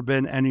has never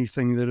been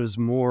anything that is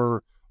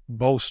more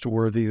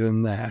boast-worthy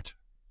than that.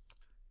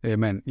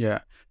 Amen.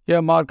 Yeah.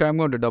 Yeah, Mark, I'm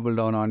going to double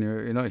down on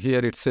you. Here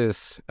it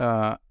says,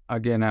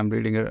 again, I'm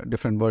reading a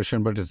different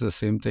version, but it's the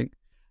same thing.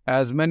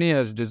 As many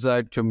as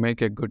desired to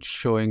make a good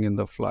showing in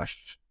the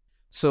flesh.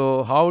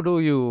 So how do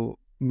you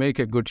make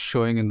a good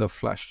showing in the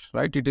flesh,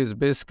 right? It is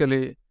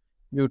basically,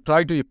 you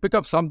pick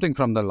up something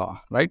from the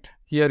law, right?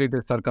 Here it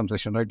is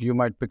circumcision, right? You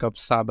might pick up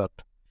Sabbath,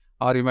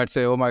 or you might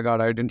say, oh my God,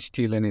 I didn't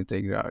steal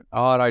anything, right?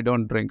 Or I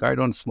don't drink, I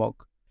don't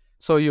smoke.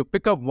 So you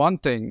pick up one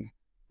thing,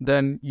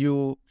 then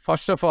you,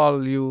 first of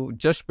all, you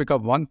just pick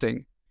up one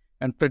thing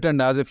and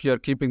pretend as if you're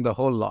keeping the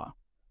whole law.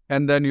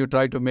 And then you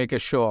try to make a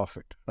show of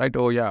it, right?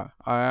 Oh yeah,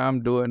 I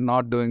am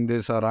not doing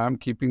this, or I am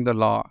keeping the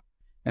law,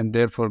 and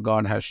therefore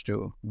God has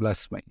to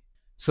bless me.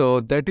 So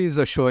that is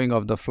the showing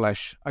of the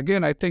flesh.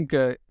 Again, I think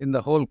in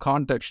the whole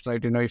context,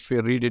 right, if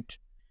you read it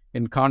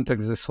in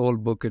context, this whole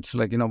book, it's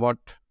like, what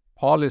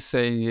Paul is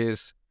saying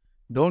is,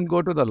 don't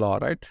go to the law,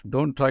 right?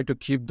 Don't try to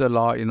keep the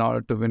law in order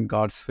to win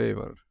God's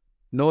favor.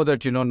 Know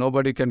that,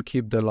 nobody can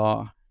keep the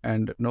law,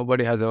 and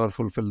nobody has ever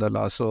fulfilled the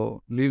law.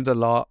 So leave the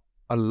law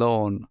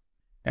alone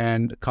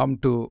and come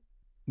to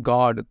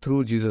God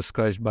through Jesus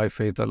Christ by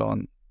faith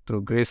alone,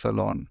 through grace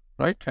alone,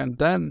 right? And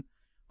then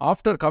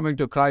after coming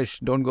to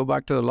Christ, don't go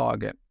back to the law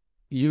again.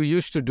 You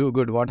used to do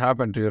good. What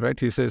happened to you, right?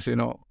 He says,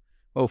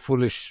 oh,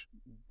 foolish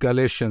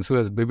Galatians, who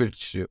has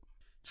bewitched you?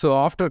 So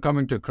after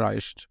coming to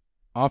Christ,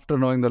 after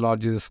knowing the Lord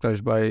Jesus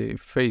Christ by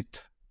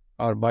faith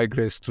or by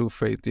grace through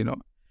faith,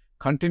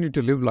 continue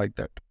to live like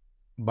that,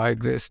 by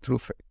grace through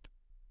faith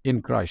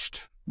in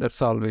Christ. That's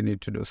all we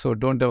need to do. So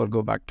don't ever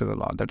go back to the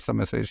law. That's the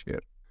message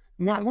here.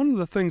 Now, one of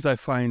the things I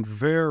find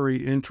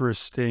very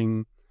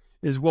interesting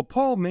is,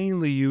 Paul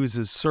mainly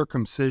uses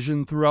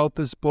circumcision throughout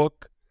this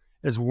book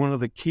as one of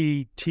the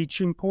key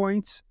teaching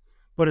points,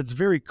 but it's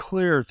very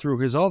clear through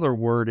his other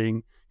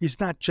wording, he's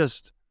not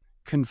just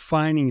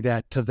confining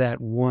that to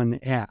that one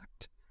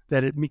act,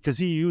 because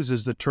he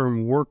uses the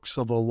term works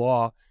of the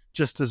law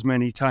just as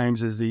many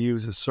times as he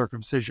uses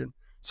circumcision.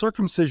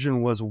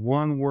 Circumcision was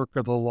one work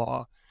of the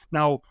law.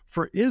 Now,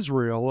 for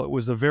Israel, it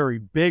was a very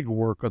big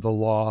work of the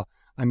law.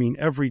 I mean,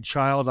 every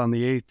child on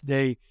the 8th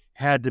day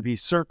had to be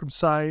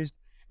circumcised,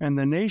 and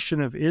the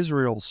nation of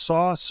Israel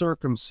saw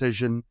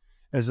circumcision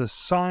as a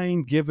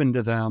sign given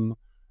to them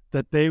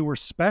that they were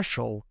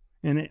special,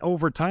 and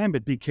over time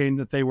it became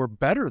that they were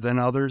better than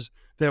others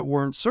that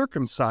weren't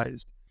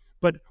circumcised.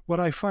 But what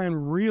I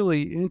find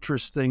really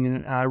interesting,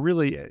 and I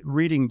really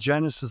reading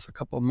Genesis a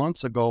couple of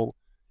months ago,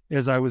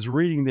 as I was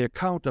reading the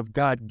account of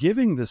God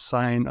giving the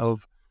sign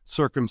of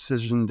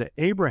circumcision to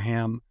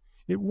Abraham,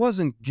 it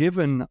wasn't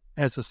given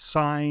as a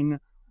sign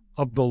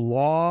of the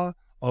law,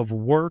 of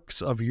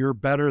works, of you're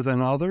better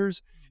than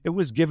others. It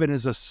was given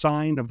as a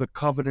sign of the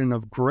covenant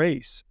of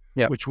grace,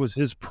 which was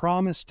his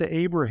promise to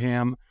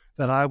Abraham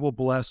that I will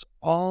bless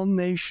all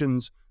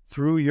nations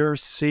through your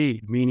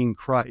seed, meaning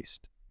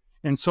Christ.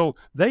 And so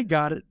they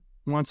got it,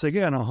 once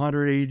again,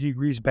 180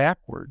 degrees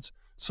backwards.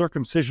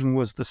 Circumcision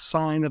was the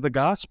sign of the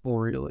gospel,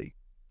 really.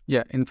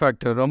 Yeah, in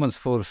fact, Romans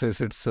 4 says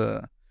it's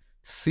a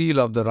seal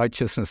of the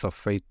righteousness of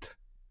faith.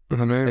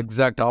 Amen.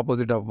 Exact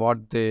opposite of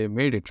what they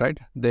made it, right?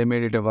 They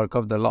made it a work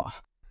of the law.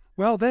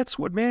 Well, that's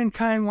what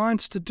mankind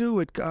wants to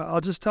do.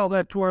 I'll just tell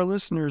that to our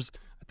listeners.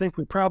 I think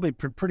we probably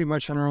pretty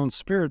much in our own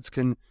spirits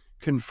can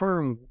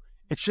confirm.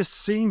 It just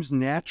seems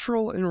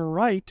natural and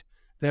right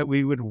that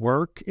we would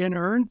work and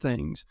earn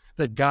things,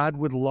 that God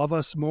would love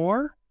us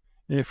more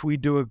if we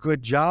do a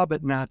good job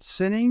at not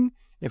sinning,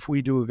 if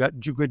we do a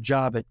good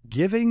job at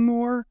giving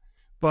more.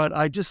 But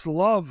I just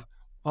love,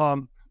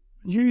 you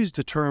used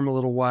a term a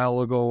little while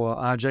ago,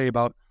 Ajay,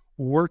 about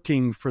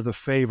working for the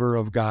favor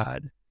of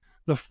God.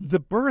 The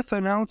birth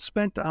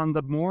announcement on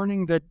the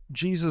morning that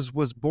Jesus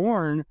was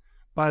born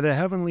by the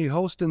heavenly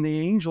host and the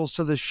angels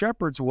to the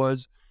shepherds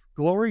was,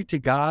 "Glory to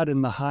God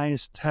in the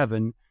highest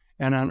heaven,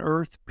 and on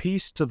earth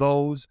peace to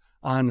those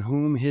on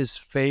whom his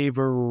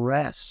favor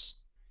rests."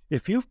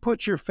 If you've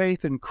put your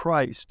faith in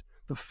Christ,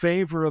 the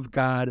favor of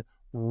God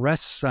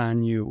rests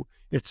on you.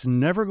 It's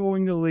never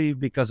going to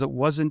leave, because it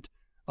wasn't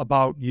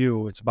about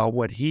you. It's about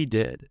what he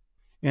did.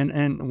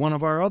 And one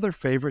of our other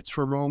favorites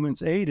from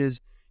Romans 8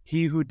 is,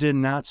 "He who did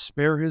not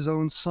spare his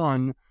own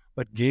son,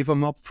 but gave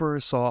him up for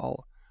us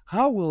all,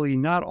 how will he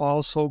not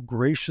also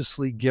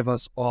graciously give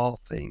us all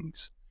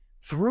things?"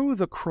 Through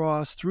the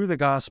cross, through the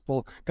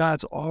gospel,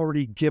 God's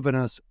already given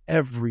us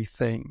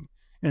everything,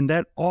 and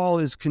that all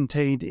is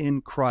contained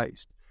in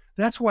Christ.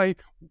 That's why,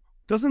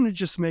 doesn't it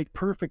just make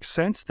perfect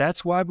sense?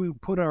 That's why we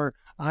put our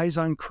eyes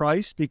on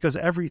Christ, because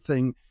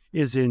everything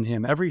is in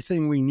him.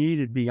 Everything we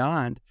needed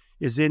beyond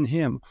is in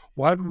him.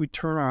 Why would we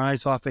turn our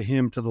eyes off of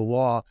him to the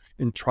law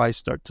and try to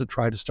start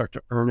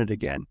to earn it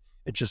again?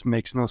 It just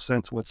makes no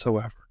sense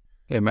whatsoever.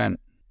 Amen.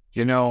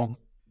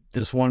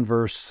 This one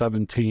verse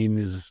 17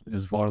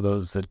 is one of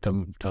those that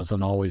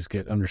doesn't always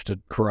get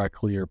understood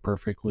correctly or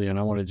perfectly, and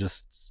I want to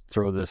just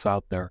throw this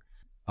out there.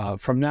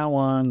 From now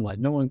on, let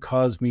no one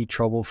cause me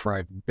trouble, for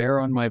I bear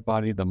on my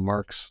body the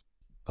marks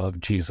of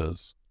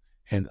Jesus.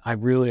 And I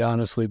really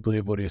honestly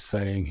believe what he's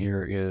saying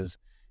here is,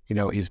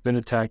 he's been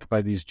attacked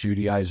by these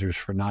Judaizers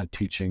for not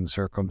teaching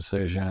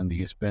circumcision.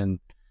 He's been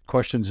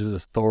questions his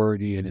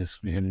authority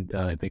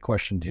and they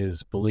questioned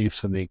his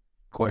beliefs and they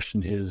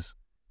questioned his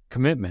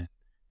commitment.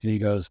 And he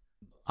goes,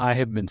 I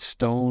have been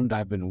stoned,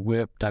 I've been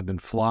whipped, I've been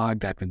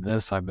flogged, I've been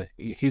this,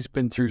 he's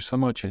been through so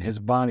much, and his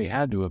body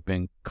had to have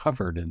been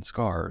covered in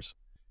scars.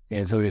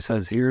 And so he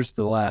says, here's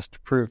the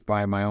last proof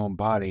by my own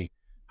body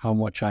how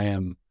much I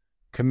am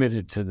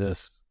committed to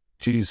this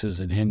Jesus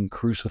and him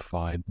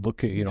crucified.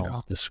 Look at,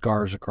 the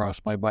scars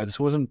across my body. This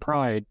wasn't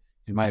pride,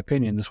 in my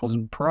opinion. This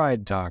wasn't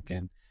pride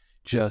talking.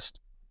 Just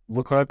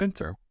look what I've been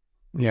through.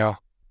 Yeah.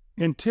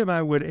 And Tim,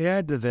 I would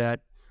add to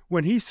that,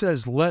 when he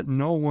says, let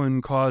no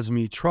one cause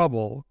me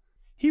trouble,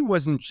 he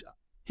was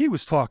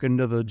talking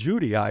to the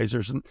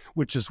Judaizers,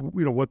 which is,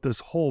 what this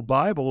whole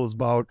Bible is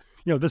about.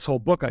 This whole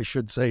book, I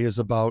should say, is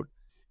about,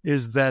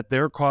 is that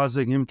they're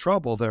causing him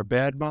trouble. They're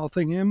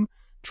bad-mouthing him,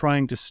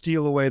 trying to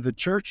steal away the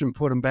church and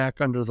put him back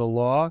under the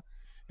law.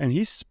 And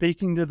he's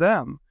speaking to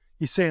them.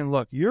 He's saying,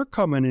 look, you're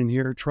coming in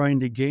here trying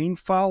to gain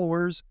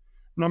followers,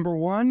 number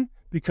one,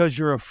 because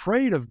you're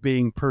afraid of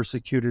being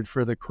persecuted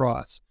for the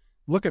cross.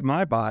 Look at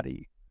my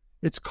body.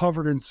 It's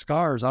covered in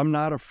scars. I'm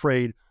not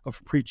afraid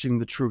of preaching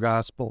the true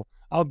gospel.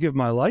 I'll give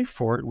my life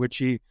for it, which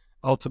he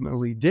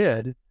ultimately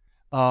did.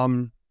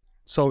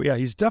 So yeah,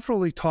 he's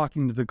definitely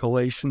talking to the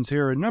Galatians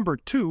here. And number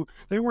two,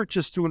 they weren't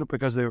just doing it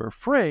because they were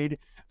afraid.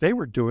 They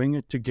were doing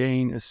it to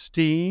gain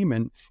esteem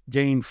and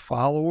gain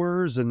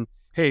followers. And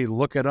hey,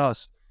 look at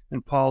us.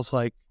 And Paul's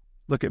like,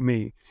 look at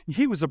me.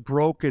 He was a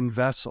broken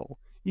vessel.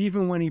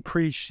 Even when he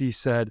preached, he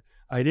said,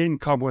 I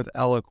didn't come with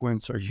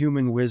eloquence or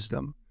human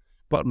wisdom,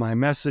 but my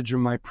message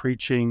and my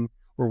preaching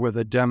were with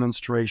a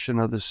demonstration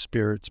of the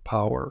Spirit's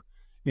power.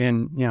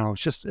 And,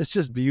 it's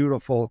just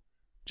beautiful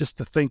just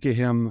to think of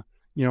him,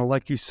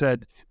 like you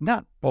said,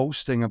 not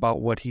boasting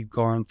about what he'd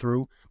gone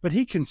through, but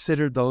he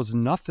considered those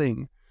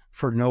nothing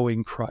for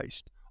knowing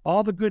Christ.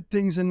 All the good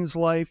things in his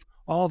life,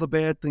 all the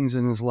bad things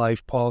in his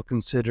life, Paul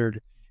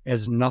considered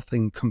as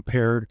nothing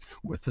compared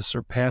with the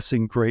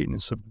surpassing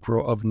greatness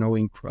of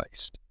knowing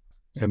Christ.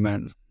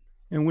 Amen.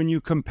 And when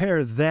you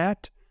compare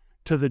that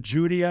to the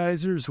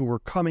Judaizers who were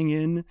coming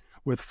in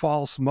with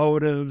false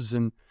motives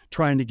and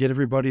trying to get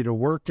everybody to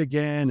work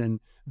again, and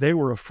they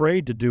were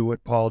afraid to do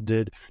what Paul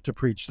did to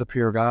preach the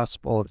pure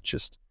gospel. It's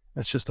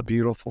just a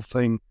beautiful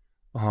thing.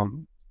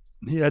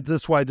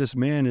 That's why this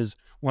man is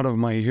one of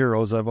my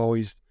heroes. I've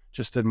always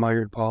just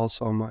admired Paul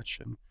so much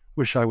and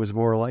wish I was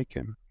more like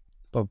him.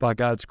 But by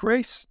God's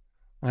grace,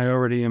 I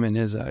already am in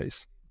his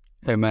eyes.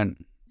 Amen.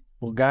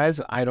 Well, guys,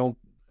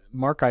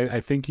 Mark, I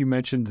think you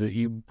mentioned that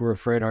you were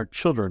afraid our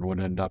children would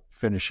end up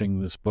finishing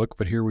this book,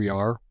 but here we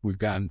are. We've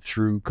gotten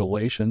through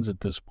Galatians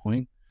at this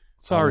point.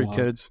 Sorry,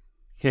 kids.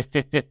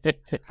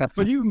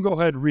 But you can go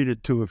ahead and read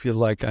it too if you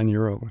like on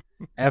your own.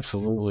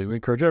 Absolutely. We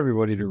encourage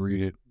everybody to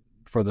read it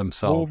for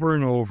themselves. Over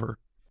and over.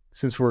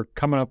 Since we're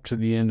coming up to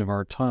the end of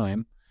our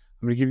time,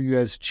 I'm going to give you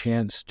guys a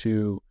chance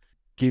to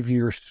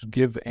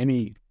give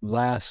any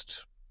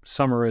last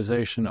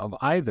summarization of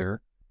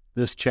either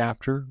this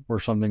chapter or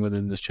something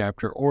within this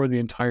chapter or the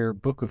entire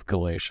book of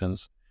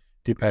Galatians,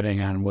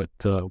 depending on what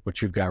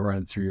you've got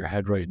running through your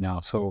head right now.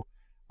 So,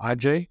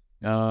 Ajay,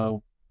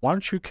 why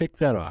don't you kick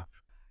that off?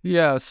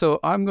 Yeah, so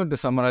I'm going to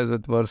summarize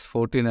with verse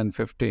 14 and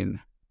 15.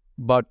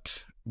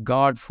 But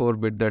God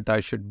forbid that I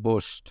should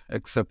boast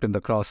except in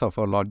the cross of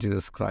our Lord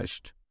Jesus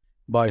Christ,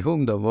 by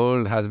whom the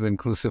world has been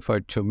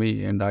crucified to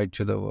me and I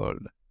to the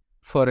world.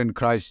 For in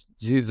Christ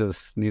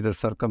Jesus neither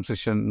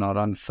circumcision nor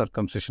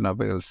uncircumcision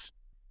avails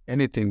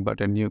anything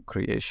but a new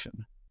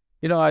creation.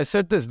 I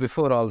said this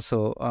before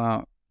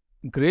also.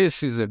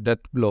 Grace is a death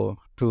blow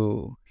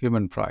to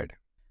human pride.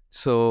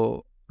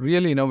 So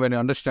really, when you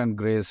understand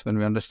grace, when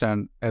we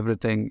understand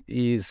everything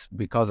is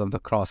because of the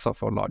cross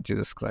of our Lord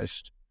Jesus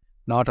Christ,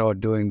 not our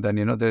doing, then,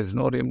 there is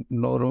no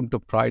room to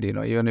pride,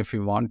 even if we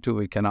want to,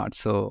 we cannot.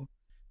 So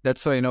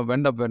that's why,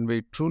 when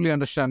we truly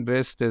understand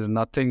grace, there's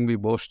nothing we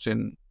boast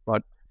in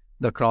but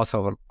the cross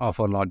of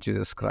our Lord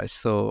Jesus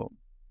Christ. So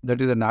that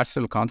is a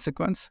natural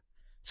consequence.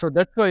 So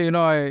that's why,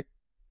 I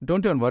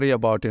don't even worry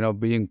about,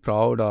 being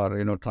proud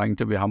or, trying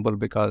to be humble,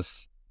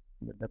 because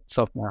in the depths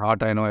of my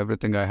heart, I know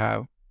everything I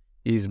have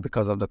is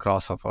because of the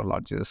cross of our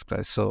Lord Jesus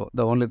Christ. So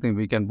the only thing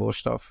we can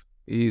boast of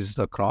is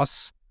the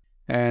cross.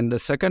 And the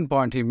second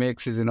point he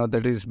makes is,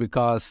 that is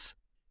because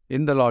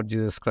in the Lord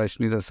Jesus Christ,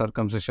 neither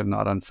circumcision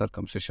nor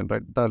uncircumcision,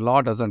 right? The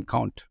law doesn't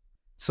count.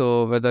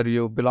 So whether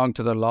you belong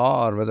to the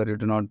law or whether you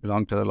do not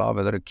belong to the law,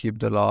 whether you keep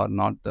the law or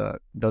not,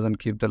 doesn't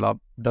keep the law,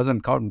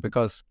 doesn't count,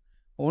 because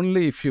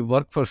only if you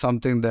work for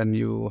something, then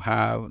you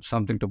have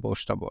something to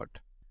boast about.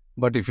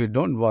 But if you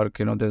don't work,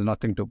 there's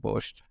nothing to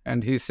boast.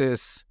 And he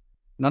says,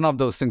 none of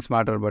those things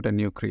matter but a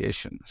new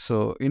creation.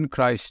 So in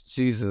Christ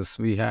Jesus,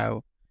 we have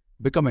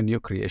become a new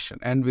creation.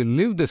 And we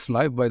live this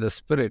life by the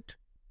Spirit,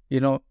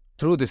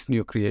 through this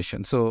new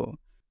creation. So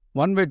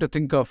one way to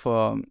think of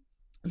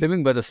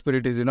living by the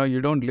Spirit is,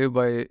 you don't live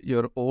by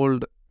your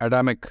old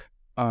Adamic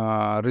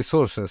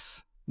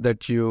resources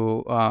that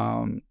you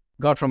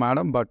got from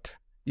Adam, but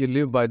you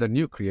live by the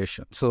new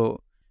creation.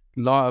 So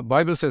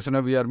Bible says,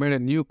 we are made a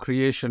new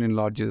creation in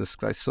Lord Jesus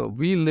Christ. So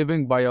we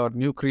living by our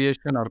new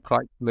creation or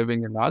Christ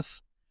living in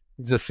us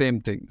is the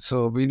same thing.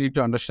 So we need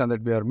to understand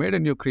that we are made a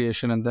new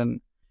creation, and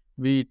then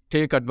we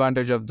take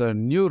advantage of the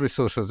new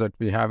resources that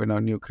we have in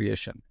our new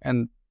creation.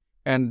 And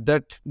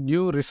that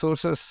new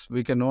resources,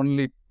 we can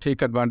only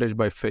take advantage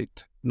by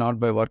faith, not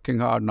by working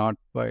hard, not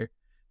by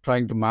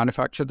trying to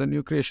manufacture the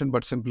new creation,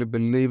 but simply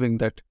believing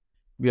that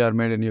we are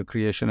made a new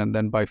creation. And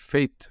then by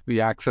faith,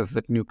 we access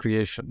that new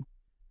creation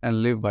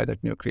and live by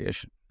that new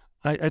creation.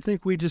 I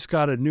think we just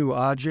got a new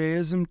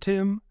Ajayism,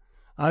 Tim.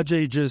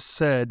 Ajay just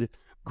said,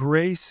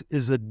 grace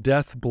is a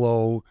death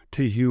blow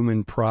to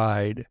human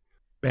pride.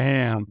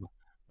 Bam.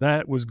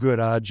 That was good,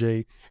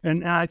 Ajay.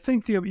 And I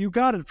think you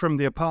got it from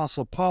the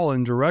Apostle Paul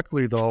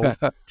indirectly, though,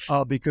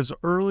 because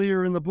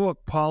earlier in the book,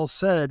 Paul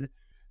said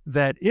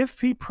that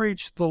if he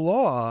preached the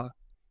law,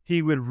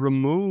 he would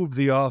remove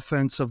the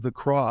offense of the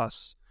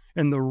cross.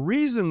 And the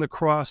reason the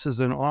cross is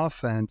an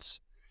offense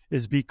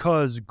is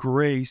because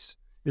grace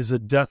is a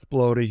death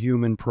blow to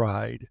human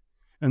pride.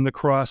 And the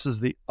cross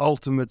is the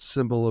ultimate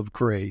symbol of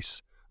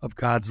grace, of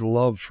God's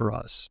love for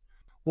us.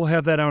 We'll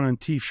have that out on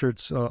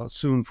T-shirts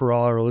soon for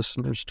all our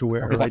listeners to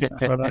wear.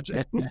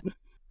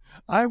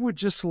 I would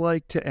just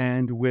like to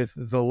end with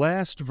the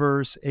last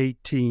verse,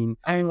 18.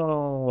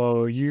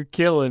 Oh, you're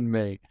killing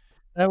me.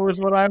 That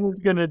was what I was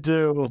going to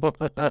do.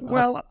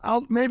 Well,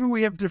 maybe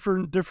we have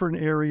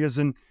different areas,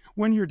 and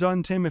when you're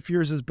done, Tim, if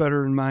yours is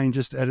better than mine,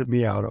 just edit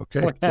me out,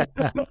 okay?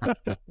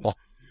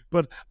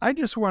 But I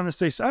just want to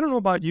say, I don't know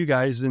about you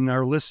guys and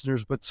our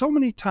listeners, but so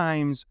many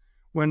times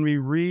when we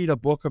read a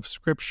book of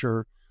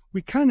Scripture,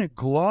 we kind of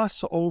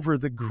gloss over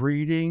the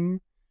greeting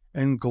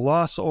and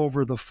gloss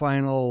over the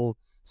final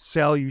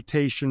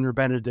salutation or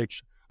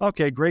benediction.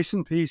 Okay, grace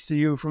and peace to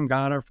you from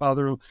God our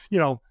Father.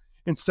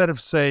 Instead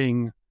of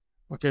saying,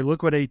 okay,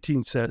 look what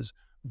 18 says,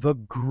 the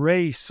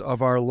grace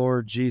of our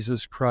Lord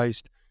Jesus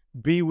Christ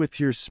be with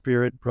your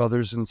spirit,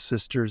 brothers and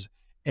sisters.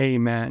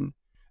 Amen.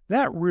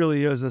 That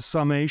really is a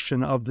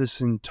summation of this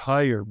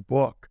entire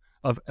book,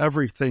 of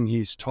everything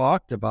he's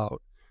talked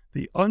about.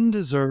 The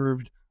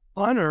undeserved,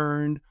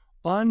 unearned,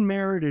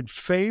 unmerited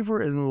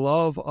favor and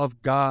love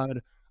of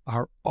God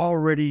are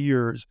already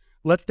yours.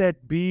 Let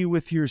that be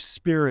with your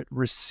spirit.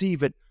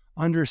 Receive it,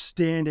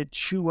 understand it,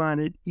 chew on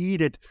it,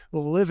 eat it,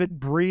 live it,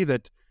 breathe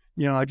it.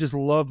 I just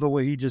love the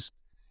way he just...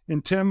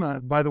 And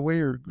Tim, by the way,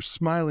 you're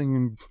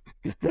smiling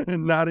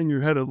and nodding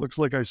your head. It looks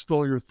like I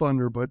stole your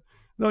thunder, but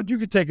no, you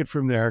could take it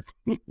from there.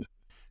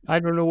 I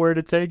don't know where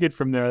to take it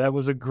from there. That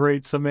was a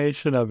great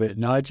summation of it.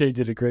 Najee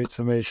did a great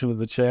summation of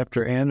the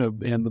chapter and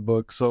the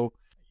book. So,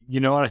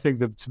 I think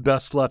that's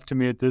best left to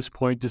me at this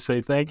point to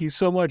say thank you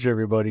so much,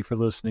 everybody, for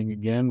listening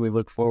again. We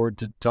look forward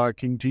to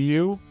talking to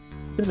you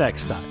the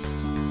next time.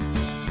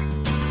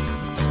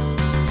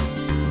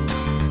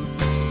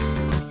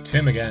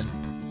 Tim again.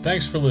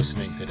 Thanks for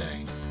listening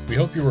today. We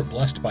hope you were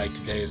blessed by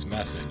today's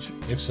message.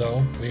 If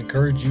so, we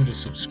encourage you to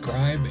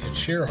subscribe and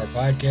share our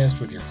podcast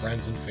with your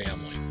friends and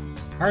family.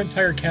 Our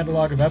entire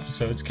catalog of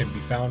episodes can be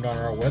found on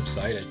our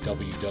website at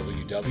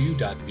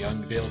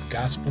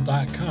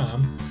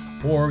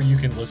www.theunveiledgospel.com, or you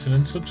can listen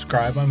and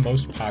subscribe on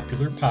most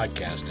popular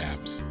podcast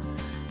apps.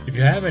 If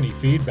you have any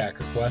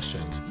feedback or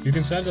questions, you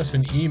can send us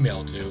an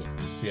email to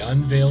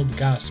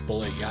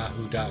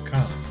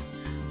theunveiledgospel@yahoo.com.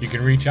 You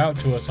can reach out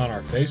to us on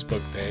our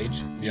Facebook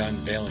page, The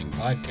Unveiling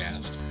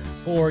Podcast,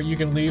 or you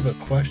can leave a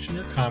question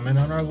or comment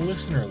on our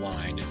listener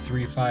line at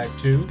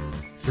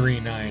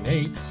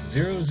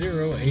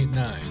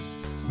 352-398-0089.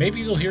 Maybe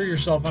you'll hear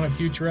yourself on a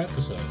future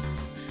episode.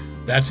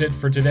 That's it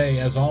for today.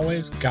 As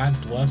always, God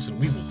bless, and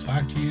we will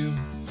talk to you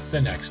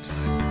the next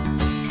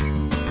time.